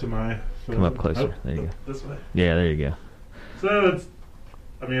hooked up to my phone. Come up closer. There you go. This way. Yeah, there you go. So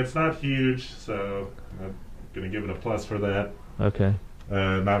it's not huge, so I'm going to give it a plus for that. Okay.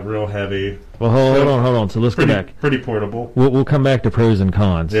 Not real heavy. Well, hold on. So let's go back. Pretty portable. We'll come back to pros and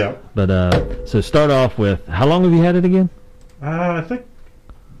cons. Yeah. But so start off with, how long have you had it again? I think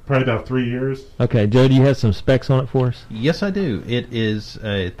probably about 3 years. Okay, Joe, do you have some specs on it for us? Yes, I do. It is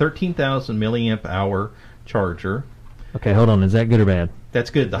a 13,000 milliamp hour charger. Okay, hold on. Is that good or bad?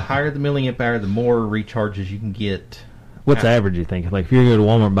 That's good. The higher the milliamp hour, the more recharges you can get. What's average, you think? Like, if you're going to go to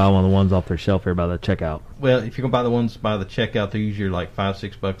Walmart and buy one of the ones off their shelf here by the checkout. Well, if you're going to buy the ones by the checkout, they're usually like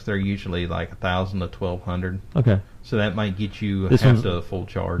 $5-6. They're usually like 1,000 to 1,200. Okay. So that might get you half the full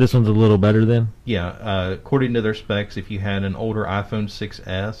charge. This one's a little better then? Yeah. According to their specs, if you had an older iPhone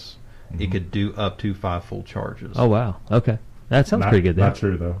 6S, it could do up to 5 full charges. Oh, wow. Okay. That sounds pretty good then. Not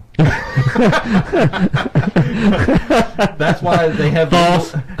true, though. That's why they have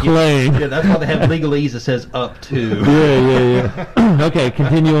false claim. Yeah, that's why they have legalese that says up to. Yeah. Okay,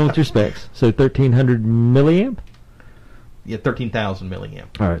 continue on with your specs. So 1,300 milliamp? Yeah, 13,000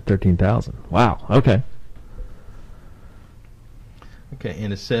 milliamp. All right, 13,000. Wow. Okay. Okay,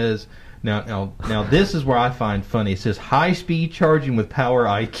 and it says now this is where I find funny. It says high speed charging with Power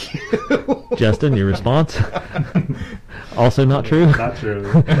IQ. Justin, your response? Also not true? Not true.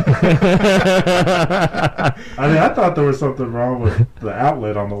 I thought there was something wrong with the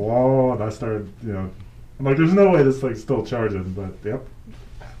outlet on the wall, and I started, I'm like, there's no way this thing's still charging, but yep.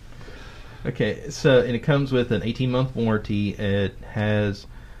 Okay, so and it comes with an 18-month warranty. It has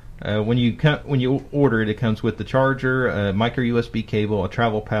when you order it, it comes with the charger, a micro USB cable, a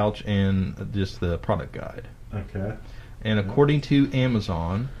travel pouch, and just the product guide. Okay. And according to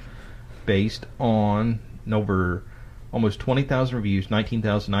Amazon, based on over almost 20,000 reviews,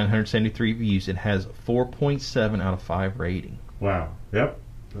 19,973 reviews, it has 4.7 out of 5 rating. Wow. Yep.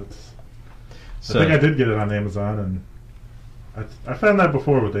 That's. So, I think I did get it on Amazon, and I found that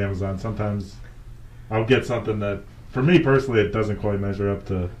before with Amazon. Sometimes I'll get something that, for me personally, it doesn't quite measure up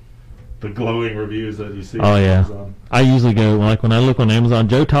to the glowing reviews that you see Oh, on yeah. Amazon. I usually go, like, when I look on Amazon,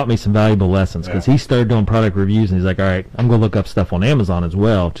 Joe taught me some valuable lessons because Yeah. he started doing product reviews, and he's like, all right, I'm going to look up stuff on Amazon as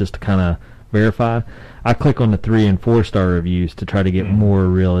well just to kind of verify. I click on the 3 and 4 star reviews to try to get more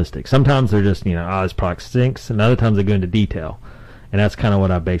realistic. Sometimes they're just, this product stinks, and other times they go into detail. And that's kind of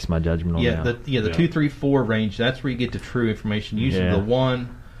what I base my judgment on now. the 2, 3, 4 range, that's where you get the true information. Usually the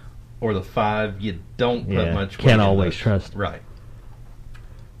 1 or the 5, you don't put much weight Can't in always those. trust. Right.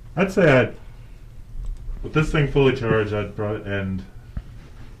 I'd say with this thing fully charged, I'd probably, and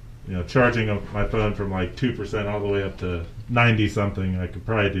charging my phone from like 2% all the way up to 90 something, I could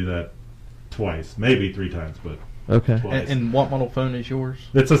probably do that twice, maybe 3 times, but Okay. twice. And what model phone is yours?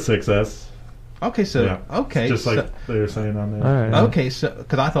 It's a 6S. Okay, so just like they were saying on there. All right. Yeah. Okay, so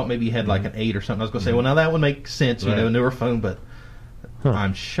because I thought maybe you had like an 8 or something, I was going to say, well, now that would make sense, Right. a newer phone, but Huh.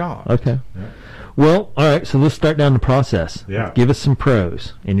 I'm shocked. Okay. Yeah. Well, all right, so let's start down the process. Yeah. Give us some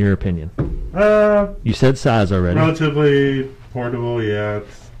pros, in your opinion. You said size already. Relatively portable, yeah.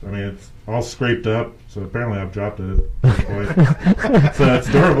 It's all scraped up, so apparently I've dropped it at this point. So it's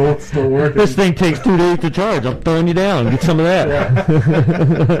durable, it's still working. This thing takes 2 days to charge. I'm throwing you down. Get some of that.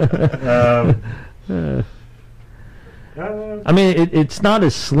 I mean, it's not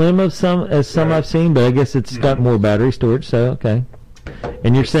as slim as some Right. I've seen, but I guess it's got more battery storage. So okay.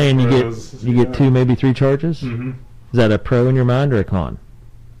 And you're saying you Pros, get 2, maybe 3 charges? Mm-hmm. Is that a pro in your mind or a con?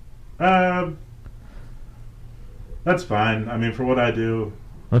 That's fine. I mean, for what I do,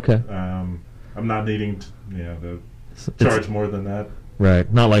 Okay. I'm not needing to It's- charge more than that.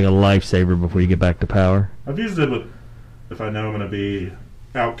 Right. Not like a lifesaver before you get back to power. I've used it if I know I'm going to be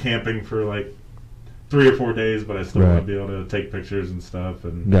out camping for like 3 or 4 days, but I still want Right. to be able to take pictures and stuff,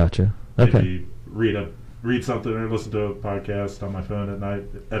 and Gotcha. Okay. maybe read something or listen to a podcast on my phone at night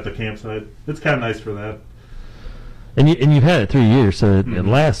at the campsite. It's kind of nice for that. And you've had it 3 years, so it Mhm.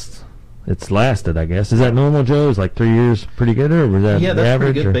 lasts. It's lasted, I guess. Is that normal, Joe? Is like 3 years pretty good, or was that Yeah, the that's average?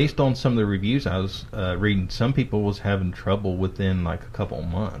 pretty good. or- Based on some of the reviews I was reading, some people was having trouble within like a couple of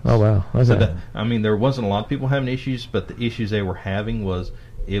months. Oh wow. Okay. So there wasn't a lot of people having issues, but the issues they were having was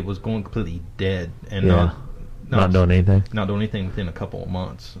it was going completely dead and Yeah. Not doing anything. not doing anything within a couple of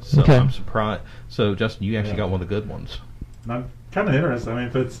months. So Okay. I'm surprised. So Justin, you actually Yeah. got one of the good ones. And I'm kind of interested. I mean,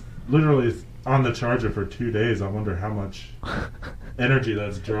 if it's literally on the charger for 2 days, I wonder how much energy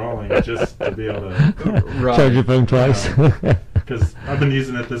that's drawing just to be able to. Right. Charge your phone twice. Because I've been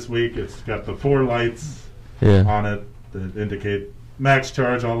using it this week. It's got the 4 lights Yeah. on it that indicate max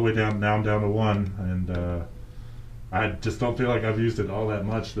charge all the way down. Now I'm down to 1, and I just don't feel like I've used it all that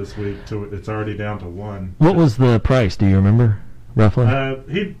much this week. It's already down to 1. What was the price? Do you remember roughly?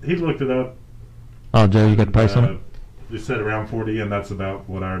 He looked it up. Oh, Joe, you got the price on it? You said around 40, and that's about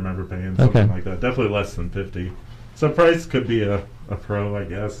what I remember paying. Something Okay. like that. Definitely less than 50. So price could be a pro, I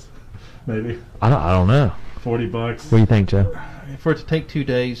guess. Maybe I don't know. $40. What do you think, Joe? For it to take 2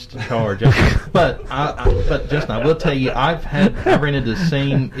 days to charge, but Justin, I will tell you, I ran into the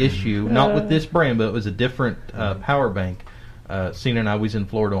same issue, not with this brand, but it was a different power bank. Cena and I was in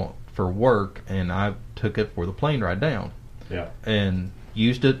Florida for work, and I took it for the plane ride down, Yeah. and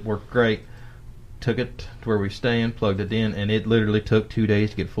used it, worked great. Took it to where we staying, plugged it in, and it literally took 2 days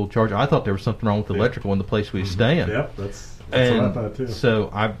to get full charge. I thought there was something wrong with the electrical in the place we was staying. Yep, that's And what I thought too.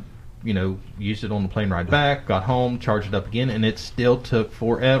 so I, used it on the plane ride back, got home, charged it up again, and it still took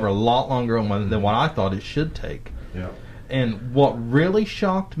forever, a lot longer than what I thought it should take. Yeah. And what really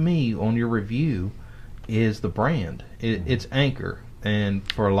shocked me on your review is the brand. It's Anker, and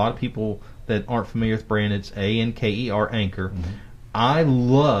for a lot of people that aren't familiar with the brand, it's Anker, Anker. Mm-hmm. I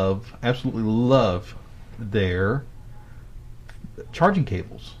absolutely love their charging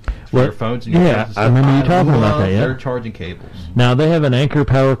cables for Well, your phones and your yeah, devices. I remember you talking about love that, yeah. Their charging cables. Now they have an Anker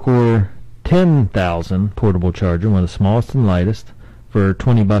PowerCore 10,000 portable charger, one of the smallest and lightest, for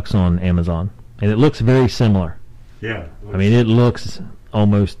 $20 on Amazon, and it looks very similar. Yeah. I mean, it looks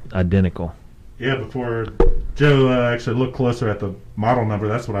almost identical. Yeah, before Joe actually looked closer at the model number,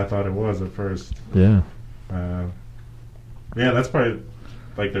 that's what I thought it was at first. Yeah. Yeah, that's probably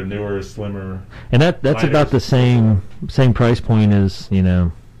like their newer, slimmer. And that's Lighters. about the same price point as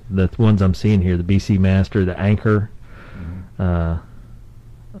the ones I'm seeing here, the BC Master, the Anker.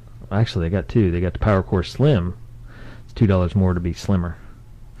 Actually, they got 2. They got the PowerCore Slim. It's $2 more to be slimmer.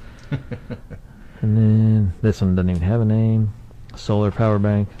 And then this one doesn't even have a name. Solar power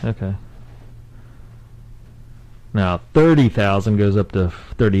bank. Okay. Now 30,000 goes up to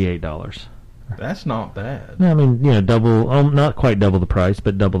 $38. That's not bad. No, I mean, double, not quite double the price,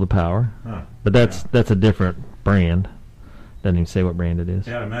 but double the power. Huh. But that's a different brand. Doesn't even say what brand it is.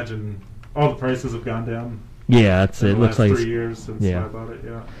 Yeah, I imagine all the prices have gone down. Yeah, It looks like 3 years since I bought it.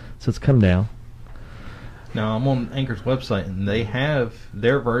 Yeah. So it's come down. Now, I'm on Anker's website, and they have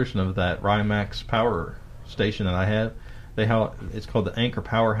their version of that Rimax power station that I have. It's called the Anker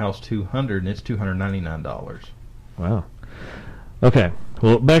Powerhouse 200, and it's $299. Wow. Okay.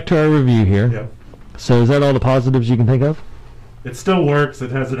 Well, back to our review here. Yep. So is that all the positives you can think of? It still works. It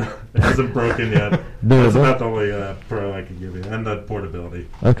hasn't broken yet. That's about the only pro I can give you, and the portability.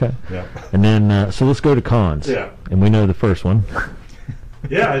 Okay. Yeah. And then, so let's go to cons. Yeah. And we know the first one.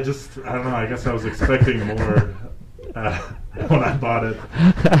 Yeah, I don't know. I guess I was expecting more when I bought it.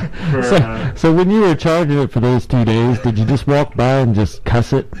 So when you were charging it for those 2 days, did you just walk by and just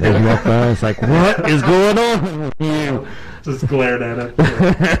cuss it as you walked by? It's like, what is going on with you? Just glared at it.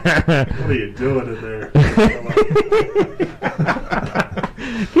 What are you doing in there?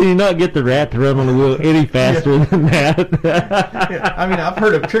 Can you not get the rat to run on the wheel any faster than that? Yeah, I mean, I've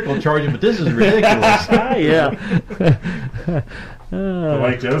heard of trickle charging, but this is ridiculous. Yeah. But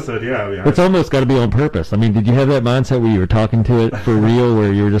like Joe said, yeah. I mean, It's almost got to be on purpose. I mean, did you have that mindset where you were talking to it for real,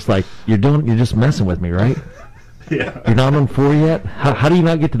 where you were just like, you're just messing with me, right? Yeah. You're not on 4 yet? How do you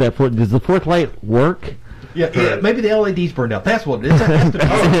not get to that fourth? Does the fourth light work? Yeah, maybe the LED's burned out. That's what it is. That's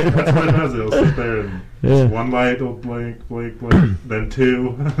what it does. It'll sit there and just one light will blink, blink, blink, then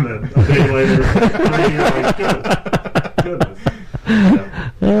two, and then a day later, 3. You're like, goodness.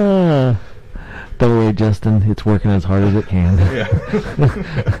 Yeah. Don't worry, Justin. It's working as hard as it can. Yeah.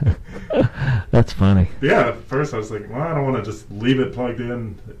 That's funny. Yeah, at first I was like, well, I don't want to just leave it plugged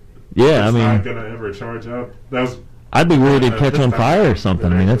in. Yeah, It's not going to ever charge up. I'd be worried it'd catch on fire or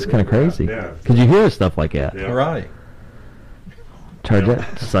something. I mean, that's kind of crazy. Yeah. Because you hear stuff like that. Yeah. Right. Charge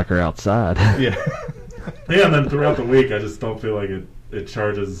that sucker outside. Yeah. Yeah, and then throughout the week, I just don't feel like it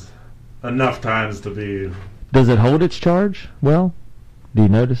charges enough times to be... Does it hold its charge well? Do you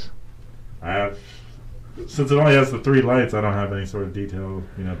notice? Since it only has the 3 lights, I don't have any sort of detail,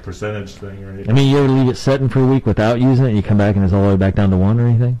 percentage thing or anything. I mean, you ever leave it setting for a week without using it, and you come back and it's all the way back down to 1 or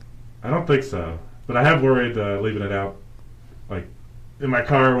anything? I don't think so. But I have worried leaving it out, like, in my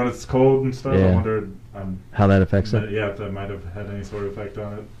car when it's cold and stuff. Yeah. I wondered... how that affects it? Yeah, if that might have had any sort of effect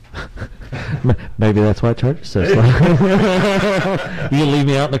on it. Maybe that's why it charges so slow. You leave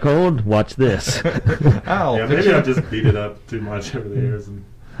me out in the cold? Watch this. Yeah, maybe I've just beat it up too much over the years.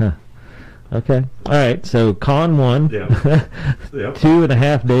 Okay. All right. So con 1. Yeah. Yep.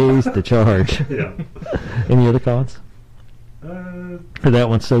 2.5 days to charge. Yeah. Any other cons? For that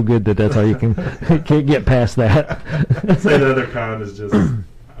one's so good that's all you can't get past that. I'd say the other con is just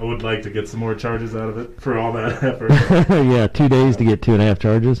I would like to get some more charges out of it for all that effort. Yeah, 2 days to get 2.5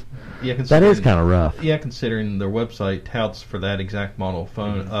 charges. Yeah, that is kind of rough. Yeah, considering their website touts for that exact model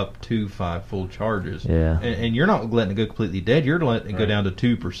phone up to 5 full charges. Yeah. And you're not letting it go completely dead. You're letting it go down to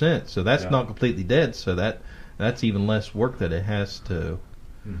 2%. So that's not completely dead. So that's even less work that it has to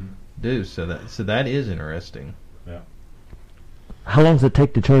do. So that is interesting. Yeah. How long does it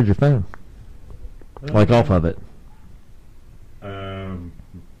take to charge your phone? Like off of it?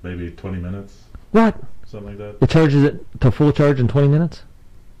 Maybe 20 minutes. What? Something like that. It charges it to full charge in 20 minutes?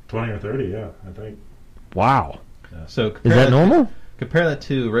 20 or 30, yeah, I think. Wow. Yeah. So is that normal? Compare that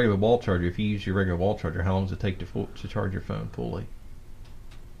to a regular wall charger. If you use your regular wall charger, how long does it take to charge your phone fully?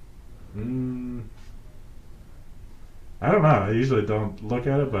 I don't know. I usually don't look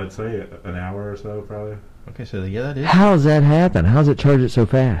at it, but I'd say an hour or so, probably. Okay, so yeah, that is. How does that happen? How does it charge it so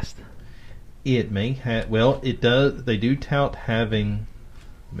fast? It may have. Well, it does. They do tout having.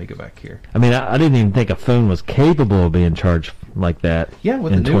 Let me go back here. I mean, I didn't even think a phone was capable of being charged like that. Yeah,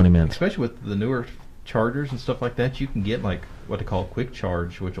 with in the 20 minutes, especially with the newer chargers and stuff like that, you can get like what they call a quick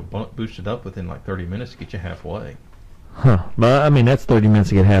charge, which will boost it up within like 30 minutes to get you halfway. Huh. But I mean, that's 30 minutes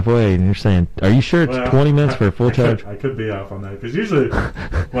to get halfway, and you're saying, are you sure it's 20 minutes for a full charge? I could be off on that, because usually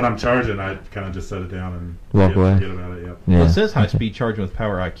when I'm charging, I kind of just set it down and walk away. Forget about it. Yeah. Well, it says high-speed charging with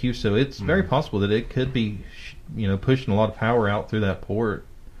Power IQ, so it's very possible that it could be, pushing a lot of power out through that port.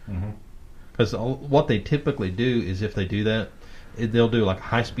 Because what they typically do is, if they do that, they'll do like a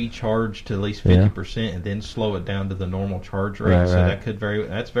high-speed charge to at least 50%, and then slow it down to the normal charge rate. Right, so right.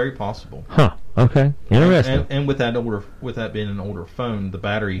 that's very possible. Huh. Okay. Interesting. And with that being an older phone, the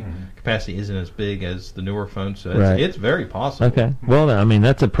battery capacity isn't as big as the newer phone, so it's very possible. Okay. Well, I mean,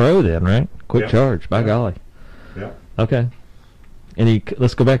 that's a pro then, right? Quick charge. By golly. Yeah. Okay.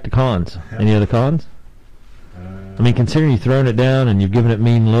 Let's go back to cons. Any other cons? I mean, considering you've thrown it down and you've given it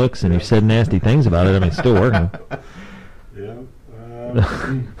mean looks and you've said nasty things about it, I mean, it's still working. Yeah.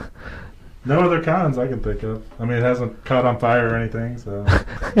 No other cons I can think of. I mean, it hasn't caught on fire or anything, so.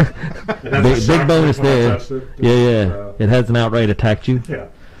 It Big bonus there. Yeah. So. It hasn't outright attacked you? Yeah.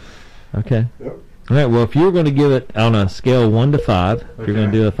 Okay. Yep. All right, well, if you're going to give it on a scale of 1 to 5, if you're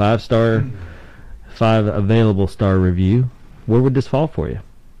going to do a 5-star, 5 available star review, where would this fall for you?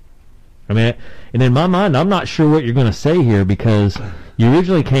 I mean, and in my mind, I'm not sure what you're going to say here because you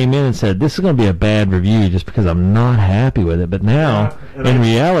originally came in and said, this is going to be a bad review just because I'm not happy with it. But now, in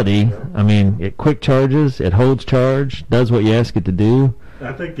reality, I mean, it quick charges, it holds charge, does what you ask it to do.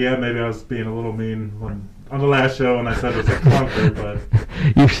 I think, maybe I was being a little mean on the last show when I said it was a clunker, but...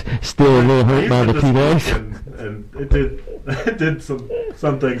 You're still a little hurt by the 2 days? And it did some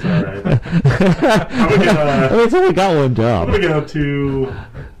things all right. I'm gonna give, I mean, it's only got one job. I'm going to go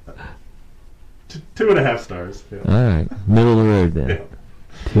 2.5 stars. Yeah. All right, middle of the road then. Yeah.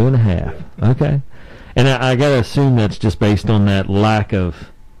 2.5. Okay. And I got to assume that's just based on that lack of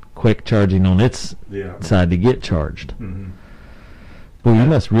quick charging on its side to get charged. Mm-hmm. Well, you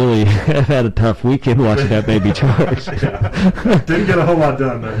must really have had a tough weekend watching that baby charge. Yeah. Didn't get a whole lot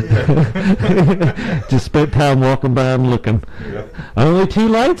done though. Just spent time walking by and looking. Yeah. Only 2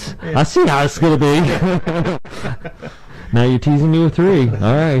 lights? Yeah. I see how it's going to be. Now you're teasing me with 3.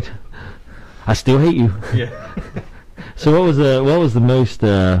 All right. I still hate you. Yeah. So what was the most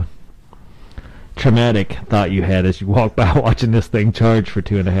traumatic thought you had as you walked by watching this thing charge for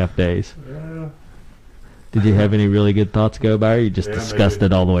 2.5 days? Did you have any really good thoughts go by, or you just discussed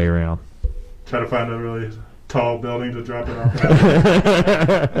it all the way around? Try to find a really tall building to drop it off.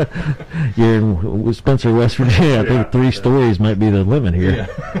 You're in Spencer, West Virginia. I think 3 stories might be the limit here. Yeah.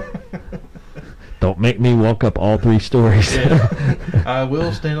 Don't make me walk up all 3 stories. Yeah. I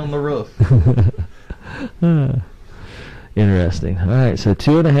will stand on the roof. Interesting. All right, so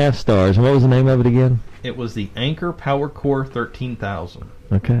 2.5 stars. And what was the name of it again? It was the Anker PowerCore 13,000.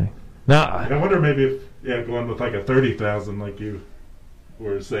 Okay. Now I wonder maybe if going with like a 30,000 like you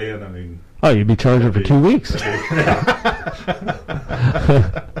were saying. I mean. Oh, you'd be charging for 2 weeks.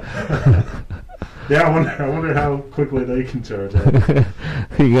 Yeah, I wonder how quickly they can charge.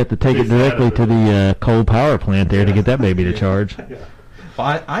 You got to take it directly to the coal power plant there to get that baby to charge. Yeah.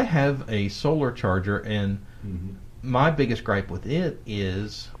 Well, I have a solar charger, and my biggest gripe with it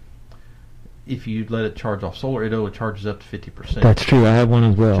is if you let it charge off solar, it only charges up to 50%. That's true. I have one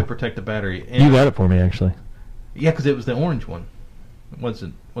as well. To protect the battery. And you got it for me, actually. Yeah, because it was the orange one. Was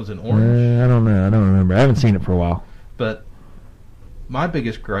it orange? I don't know. I don't remember. I haven't seen it for a while. But my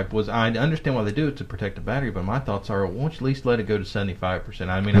biggest gripe was I understand why they do it to protect the battery, but my thoughts are, why don't you at least let it go to 75%?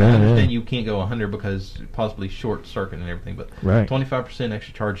 I mean, I understand you can't go 100 because possibly short circuit and everything, but 25%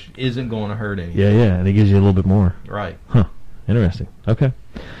 extra charge isn't going to hurt anything. Yeah, and it gives you a little bit more. Right. Huh. Interesting. Okay.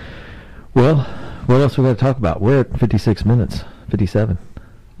 Well, what else we got to talk about? We're at 56 minutes. 57.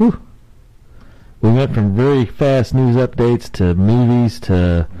 Whew. We went from very fast news updates to movies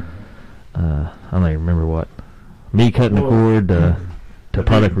to, I don't even remember what. Me cutting the cord to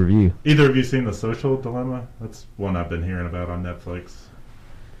product review. Either of you seen The Social Dilemma? That's one I've been hearing about on Netflix.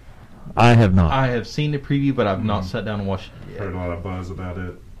 I have not. I have seen the preview, but I've not sat down and watched it yet. Heard a lot of buzz about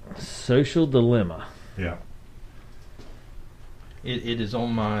it. Social Dilemma. Yeah. It is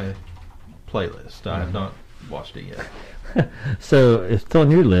on my playlist. I have not watched it yet. So it's on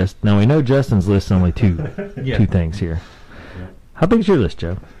your list. Now we know Justin's list is only two things here. Yeah. How big's your list,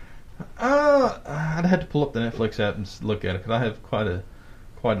 Joe? I'd have to pull up the Netflix app and look at it because I have quite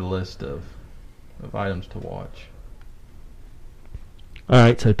a list of items to watch. All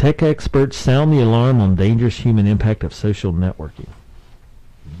right, so tech experts sound the alarm on dangerous human impact of social networking.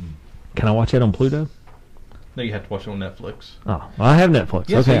 Can I watch that on Pluto? No, you have to watch it on Netflix. Oh, well, I have Netflix.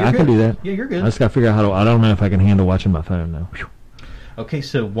 Yeah, okay, so I can do that. Yeah, you're good. I just got to figure out how to. I don't know if I can handle watching my phone now. Okay,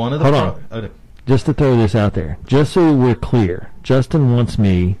 so one of the... Hold on. Just to throw this out there, just so we're clear, Justin wants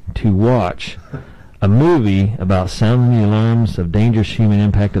me to watch a movie about sounding the alarms of dangerous human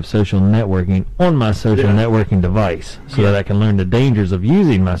impact of social networking on my social networking device so that I can learn the dangers of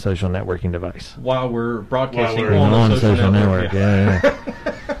using my social networking device. While we're broadcasting on a social network. Yeah.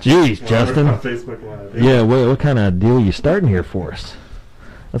 Jeez, Justin. On Facebook Live. Yeah, what kind of deal are you starting here for us?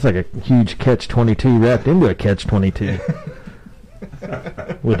 That's like a huge catch-22 wrapped into a catch-22.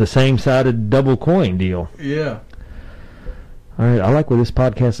 With the same-sided double coin deal. Yeah. All right, I like where this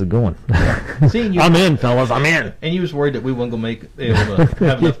podcast is going. See, I'm in, fellas. I'm in. And you was worried that we weren't going to be able to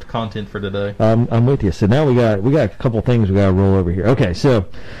have enough content for today. I'm with you. So now we got a couple things we got to roll over here. Okay, so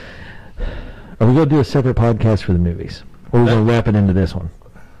are we going to do a separate podcast for the movies, or are we going to wrap it into this one?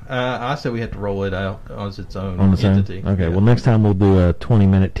 I said we have to roll it out as its own entity. Okay. Yeah. Well, next time we'll do a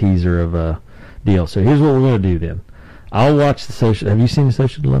 20-minute teaser of a deal. So here's what we're going to do then. I'll watch the social. Have you seen The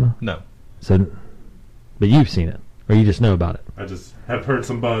Social Dilemma? No. So, but you've seen it, or you just know about it? I just have heard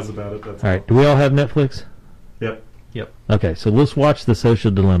some buzz about it. That's all right. Do we all have Netflix? Yep. Okay, so let's watch The Social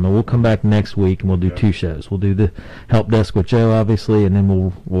Dilemma. We'll come back next week and we'll do 2 shows. We'll do the Help Desk with Joe, obviously, and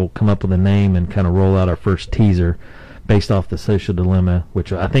then we'll come up with a name and kind of roll out our first teaser based off The Social Dilemma,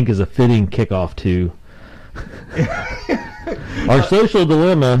 which I think is a fitting kickoff to our Social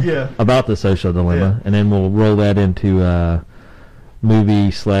Dilemma about The Social Dilemma, and then we'll roll that into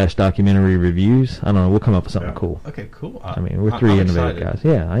movie/documentary reviews. I don't know. We'll come up with something cool. Okay, cool. I mean, we're 3 innovative guys.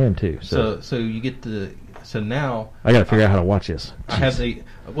 Yeah, I am too. So you get to. So now I got to figure out how to watch this. I have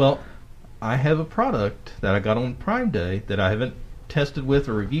a product that I got on Prime Day that I haven't tested with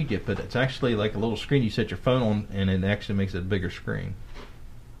or reviewed yet, but it's actually like a little screen you set your phone on, and it actually makes it a bigger screen.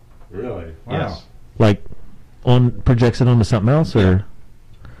 Really? Wow. Yes. Like projects it onto something else, or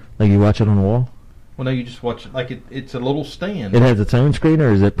like you watch it on the wall? Well, no, you just watch it like it's a little stand. It has its own screen,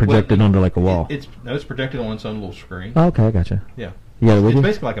 or is it projected onto like a wall? It's projected on its own little screen. Oh, okay, I gotcha. Yeah. You got it with It's you?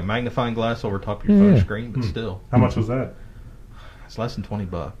 basically like a magnifying glass over top of your phone screen, but still. How much was that? It's less than $20.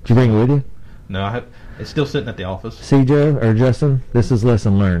 Did you bring it with you? No, it's still sitting at the office. See, Joe or Justin, this is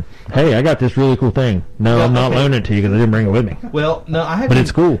lesson learned. Hey, I got this really cool thing. No, I'm not loaning it to you because I didn't bring it with me. Well, no, I haven't. But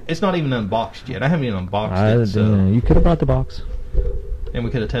it's cool. It's not even unboxed yet. I haven't even unboxed it. So. You could have brought the box. And we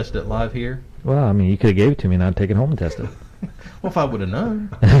could have tested it live here. Well, I mean, you could have gave it to me and I'd take it home and test it. Well, if I would have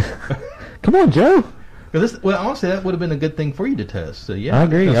known. Come on, Joe. Honestly, that would have been a good thing for you to test. So yeah, I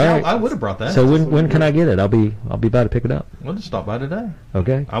agree. All right. I would have brought that. So when can I get it? I'll be by to pick it up. We'll just stop by today.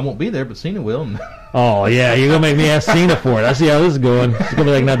 Okay. I won't be there, but Cena will. Oh yeah, you're gonna make me ask Cena for it. I see how this is going. It's gonna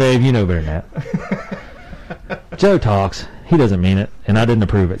be like, now Dave, you know better than that. Joe talks. He doesn't mean it, and I didn't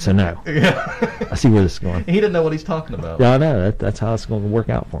approve it, so no. Yeah. I see where this is going. He didn't know what he's talking about. Yeah, I know. That's how it's going to work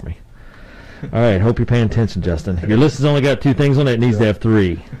out for me. All right, hope you're paying attention, Justin. Your list has only got 2 things on it. It needs to have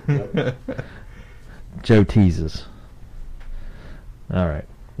 3. Joe teases. All right.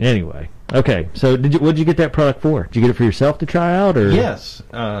 Anyway, okay. So, what did you get that product for? Did you get it for yourself to try out, or? Yes,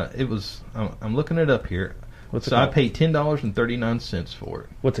 it was. I'm looking it up here. What's it so called? I paid $10.39 for it.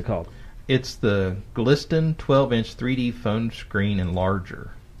 What's it called? It's the Glisten 12-inch 3D phone screen enlarger.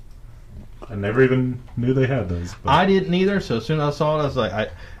 I never even knew they had those. But. I didn't either. So as soon as I saw it, I was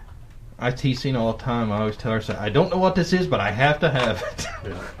like, I tease Cena all the time. I always tell her, I don't know what this is, but I have to have it.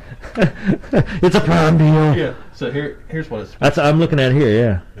 Yeah. It's a prime deal. Yeah. So here's what it's. I'm looking at it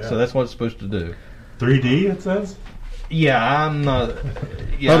here. Yeah. So that's what it's supposed to do. 3D, it says. Yeah, I'm not.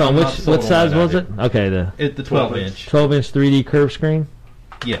 Yeah, hold on. What size was it? Okay, the 12-inch. 12-inch 3D curved screen.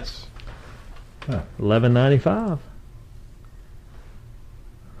 Yes. Huh. $11.95.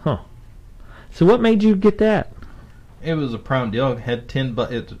 Huh. So what made you get that? It was a prime deal. It had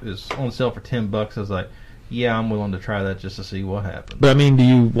it was on sale for $10. I was like, yeah, I'm willing to try that just to see what happens. But I mean, do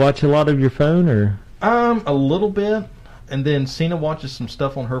you watch a lot of your phone, or? A little bit, and then Cena watches some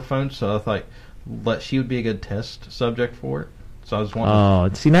stuff on her phone, so I thought she would be a good test subject for it. So I was wanting. Oh,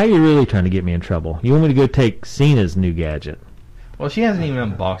 see, now you're really trying to get me in trouble. You want me to go take Cena's new gadget? Well, she hasn't even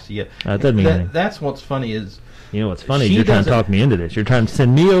unboxed it yet. That doesn't mean anything. That's what's funny is. You know what's funny? You're trying to talk me into this. You're trying to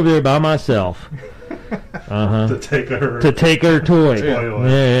send me over there by myself. To take her toy. Yeah.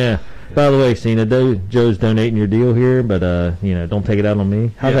 Yeah. By the way, Cena, Joe's donating your deal here, but don't take it out on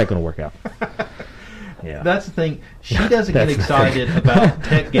me. How's that going to work out? Yeah. That's the thing. She doesn't get excited about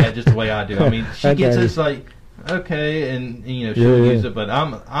tech gadgets the way I do. I mean, she gets this like, okay, and she'll use it, but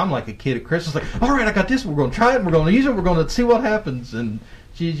I'm like a kid at Christmas, like, all right, I got this. We're going to try it. We're going to use it. We're going to see what happens. And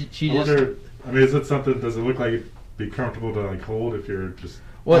she just. I mean, is it something? Does it look like it'd be comfortable to like hold if you're just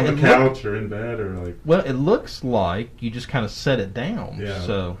on the couch or in bed or like? Well, it looks like you just kind of set it down. Yeah.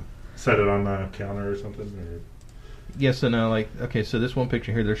 So set it on the counter or something. Or? Yes, and okay, so this one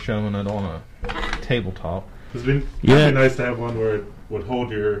picture here, they're showing it on a tabletop. It'd be nice to have one where it would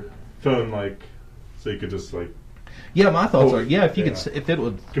hold your phone so you could just like. Yeah, my thoughts are if you could, if it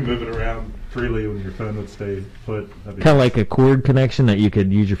would. You can move it around freely when your phone would stay put. Kind of like a cord connection that you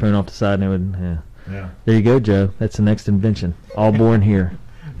could use your phone off the side and it would. Yeah. There you go, Joe. That's the next invention. All born here.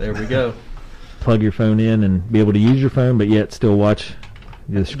 There we go. Plug your phone in and be able to use your phone, but yet still watch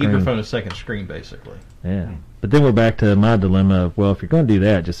the screen. Give your phone a second screen, basically. Yeah. But then we're back to my dilemma of, well, if you're going to do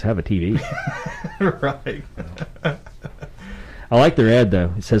that, just have a TV. Right. I like their ad,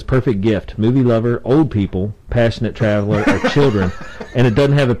 though. It says perfect gift, movie lover, old people, passionate traveler, or children. And it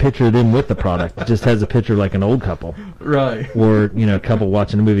doesn't have a picture of them with the product. It just has a picture of like an old couple. Right. Or, a couple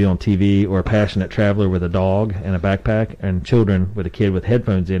watching a movie on TV, or a passionate traveler with a dog and a backpack, and children with a kid with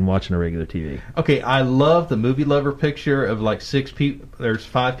headphones in watching a regular TV. Okay, I love the movie lover picture of like 6 people. There's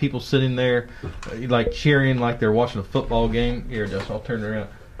 5 people sitting there like cheering like they're watching a football game. Here, Justin, I'll turn it around.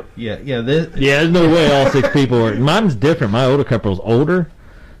 Yeah. Yeah, there's no way all 6 people are. Mine's different. My older couple's older,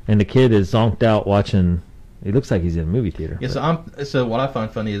 and the kid is zonked out watching. He looks like he's in a movie theater. Yeah, so what I find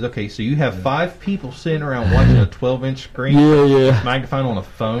funny is, okay, so you have 5 people sitting around watching a 12-inch screen, magnifying on a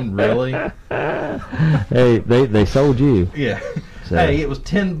phone, really? Hey, they sold you. Yeah. So, hey, it was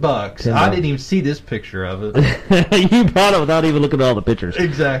 $10. I didn't even see this picture of it. You bought it without even looking at all the pictures.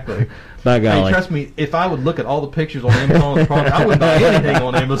 Exactly. By golly. Hey, trust me, if I would look at all the pictures on Amazon, I wouldn't buy anything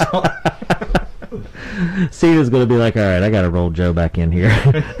on Amazon. Cena's going to be like, all right, I got to roll Joe back in here.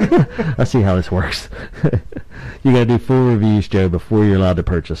 I see how this works. You got to do full reviews, Joe, before you're allowed to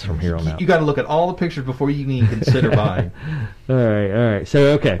purchase from here on out. You got to look at all the pictures before you can even consider buying. All right.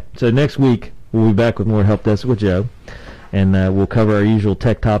 So next week we'll be back with more Help Desk with Joe, and we'll cover our usual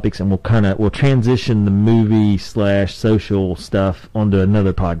tech topics, and we'll transition the movie/social stuff onto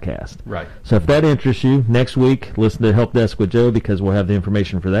another podcast. Right. So if that interests you, next week listen to Help Desk with Joe, because we'll have the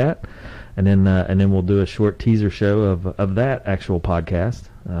information for that. And then we'll do a short teaser show of that actual podcast,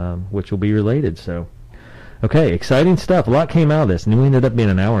 which will be related. So, okay, exciting stuff. A lot came out of this, and we ended up being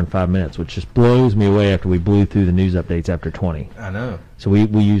an hour and 5 minutes, which just blows me away after we blew through the news updates after 20. I know. So we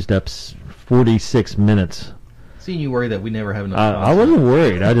used up 46 minutes. Seeing you worry that we never have enough. I wasn't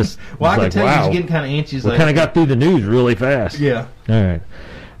worried. I just well, I was can tell wow. You're getting kind of anxious. We kind of got through the news really fast. Yeah. All right.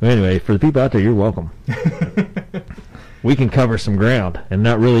 Well, anyway, for the people out there, you're welcome. We can cover some ground and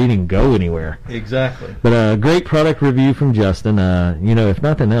not really even go anywhere. Exactly. But a great product review from Justin. If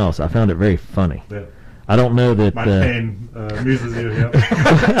nothing else, I found it very funny. Yeah. I don't know that... My pain amuses you, yeah.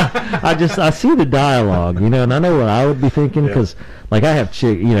 I see the dialogue, and I know what I would be thinking, because, like, I have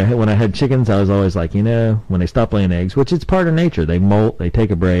when I had chickens, I was always like, when they stop laying eggs, which it's part of nature, they molt, they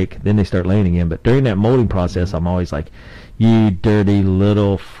take a break, then they start laying again. But during that molting process, I'm always like, you dirty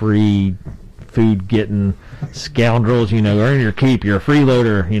little free food-getting scoundrels, earn your keep, you're a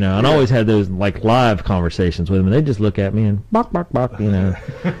freeloader, and I always had those, like, live conversations with them, and they just look at me and bark, bark, bark, I'm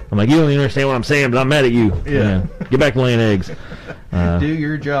like, you don't even understand what I'm saying, but I'm mad at you. Yeah. Get back to laying eggs. Do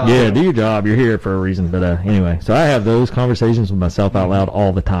your job. Yeah, do your job. You're here for a reason. But anyway, so I have those conversations with myself out loud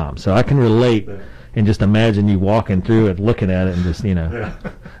all the time, so I can relate and just imagine you walking through it, looking at it, and just, Yeah.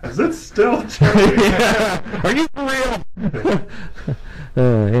 Is it still charging? Yeah. Are you for real?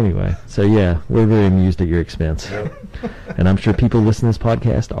 Anyway, so yeah, we're very amused at your expense. Yep. And I'm sure people listening to this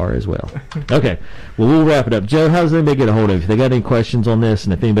podcast are as well. Okay, well, we'll wrap it up. Joe, how does anybody get a hold of you? If they got any questions on this,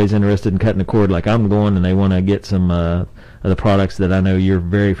 and if anybody's interested in cutting the cord like I'm going, and they want to get some of the products that I know you're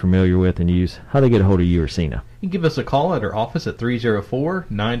very familiar with and use, how do they get a hold of you or Cena? You can give us a call at our office at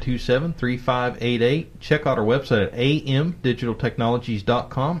 304-927-3588. Check out our website at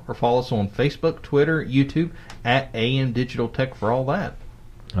amdigitaltechnologies.com, or follow us on Facebook, Twitter, YouTube at AM Digital Tech for all that.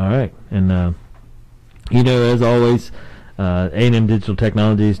 All right. And, as always, A&M Digital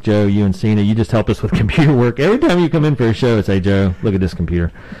Technologies, Joe, you and Cena, you just help us with computer work. Every time you come in for a show, it's, hey, Joe, look at this computer.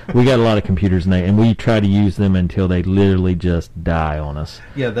 We got a lot of computers, and we try to use them until they literally just die on us.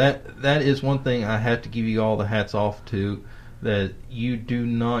 Yeah, that is one thing I have to give you all the hats off to, that you do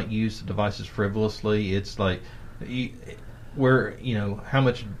not use the devices frivolously. It's like, how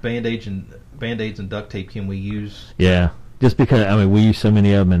much Band-Aids and duct tape can we use? Yeah. Just because, we use so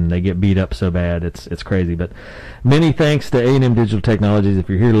many of them and they get beat up so bad, it's crazy. But many thanks to A&M Digital Technologies. If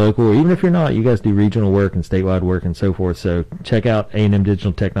you're here local, or even if you're not, you guys do regional work and statewide work and so forth. So check out A&M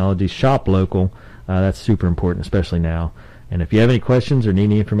Digital Technologies. Shop local. That's super important, especially now. And if you have any questions or need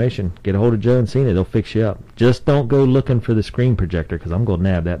any information, get a hold of Joe and Cena. They'll fix you up. Just don't go looking for the screen projector, because I'm going to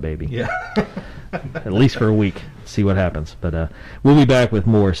nab that baby. Yeah. At least for a week. See what happens. But we'll be back with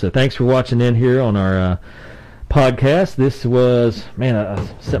more. So thanks for watching in here on our podcast. This was, I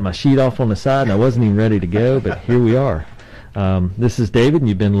set my sheet off on the side and I wasn't even ready to go, but here we are. This is David, and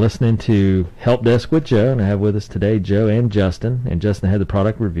you've been listening to Help Desk with Joe, and I have with us today Joe and Justin had the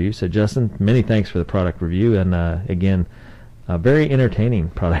product review. So Justin, many thanks for the product review, and again, a very entertaining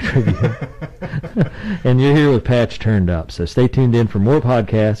product review. And you're here with Patch Turned Up, so stay tuned in for more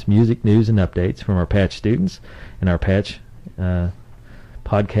podcasts, music, news, and updates from our Patch students and our Patch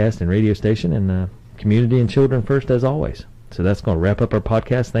podcast and radio station, and community and children first, as always. So that's going to wrap up our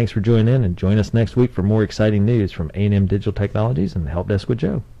podcast. Thanks for joining in, and join us next week for more exciting news from A&M Digital Technologies and Help Desk with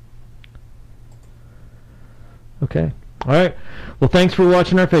Joe. Okay. All right. Well, thanks for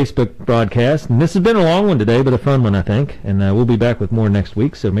watching our Facebook broadcast. And this has been a long one today, but a fun one, I think. And we'll be back with more next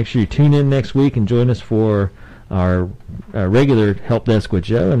week. So make sure you tune in next week and join us for our regular Help Desk with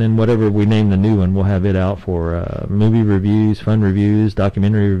Joe, and then whatever we name the new one, we'll have it out for movie reviews, fun reviews,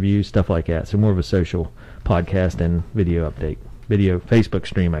 documentary reviews, stuff like that. So more of a social podcast and video update, video Facebook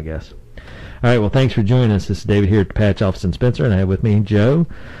stream, I guess. All right, well, thanks for joining us. This is David here at the Patch Office in Spencer, and I have with me Joe,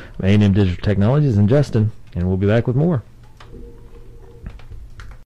 A&M Digital Technologies, and Justin, and we'll be back with more.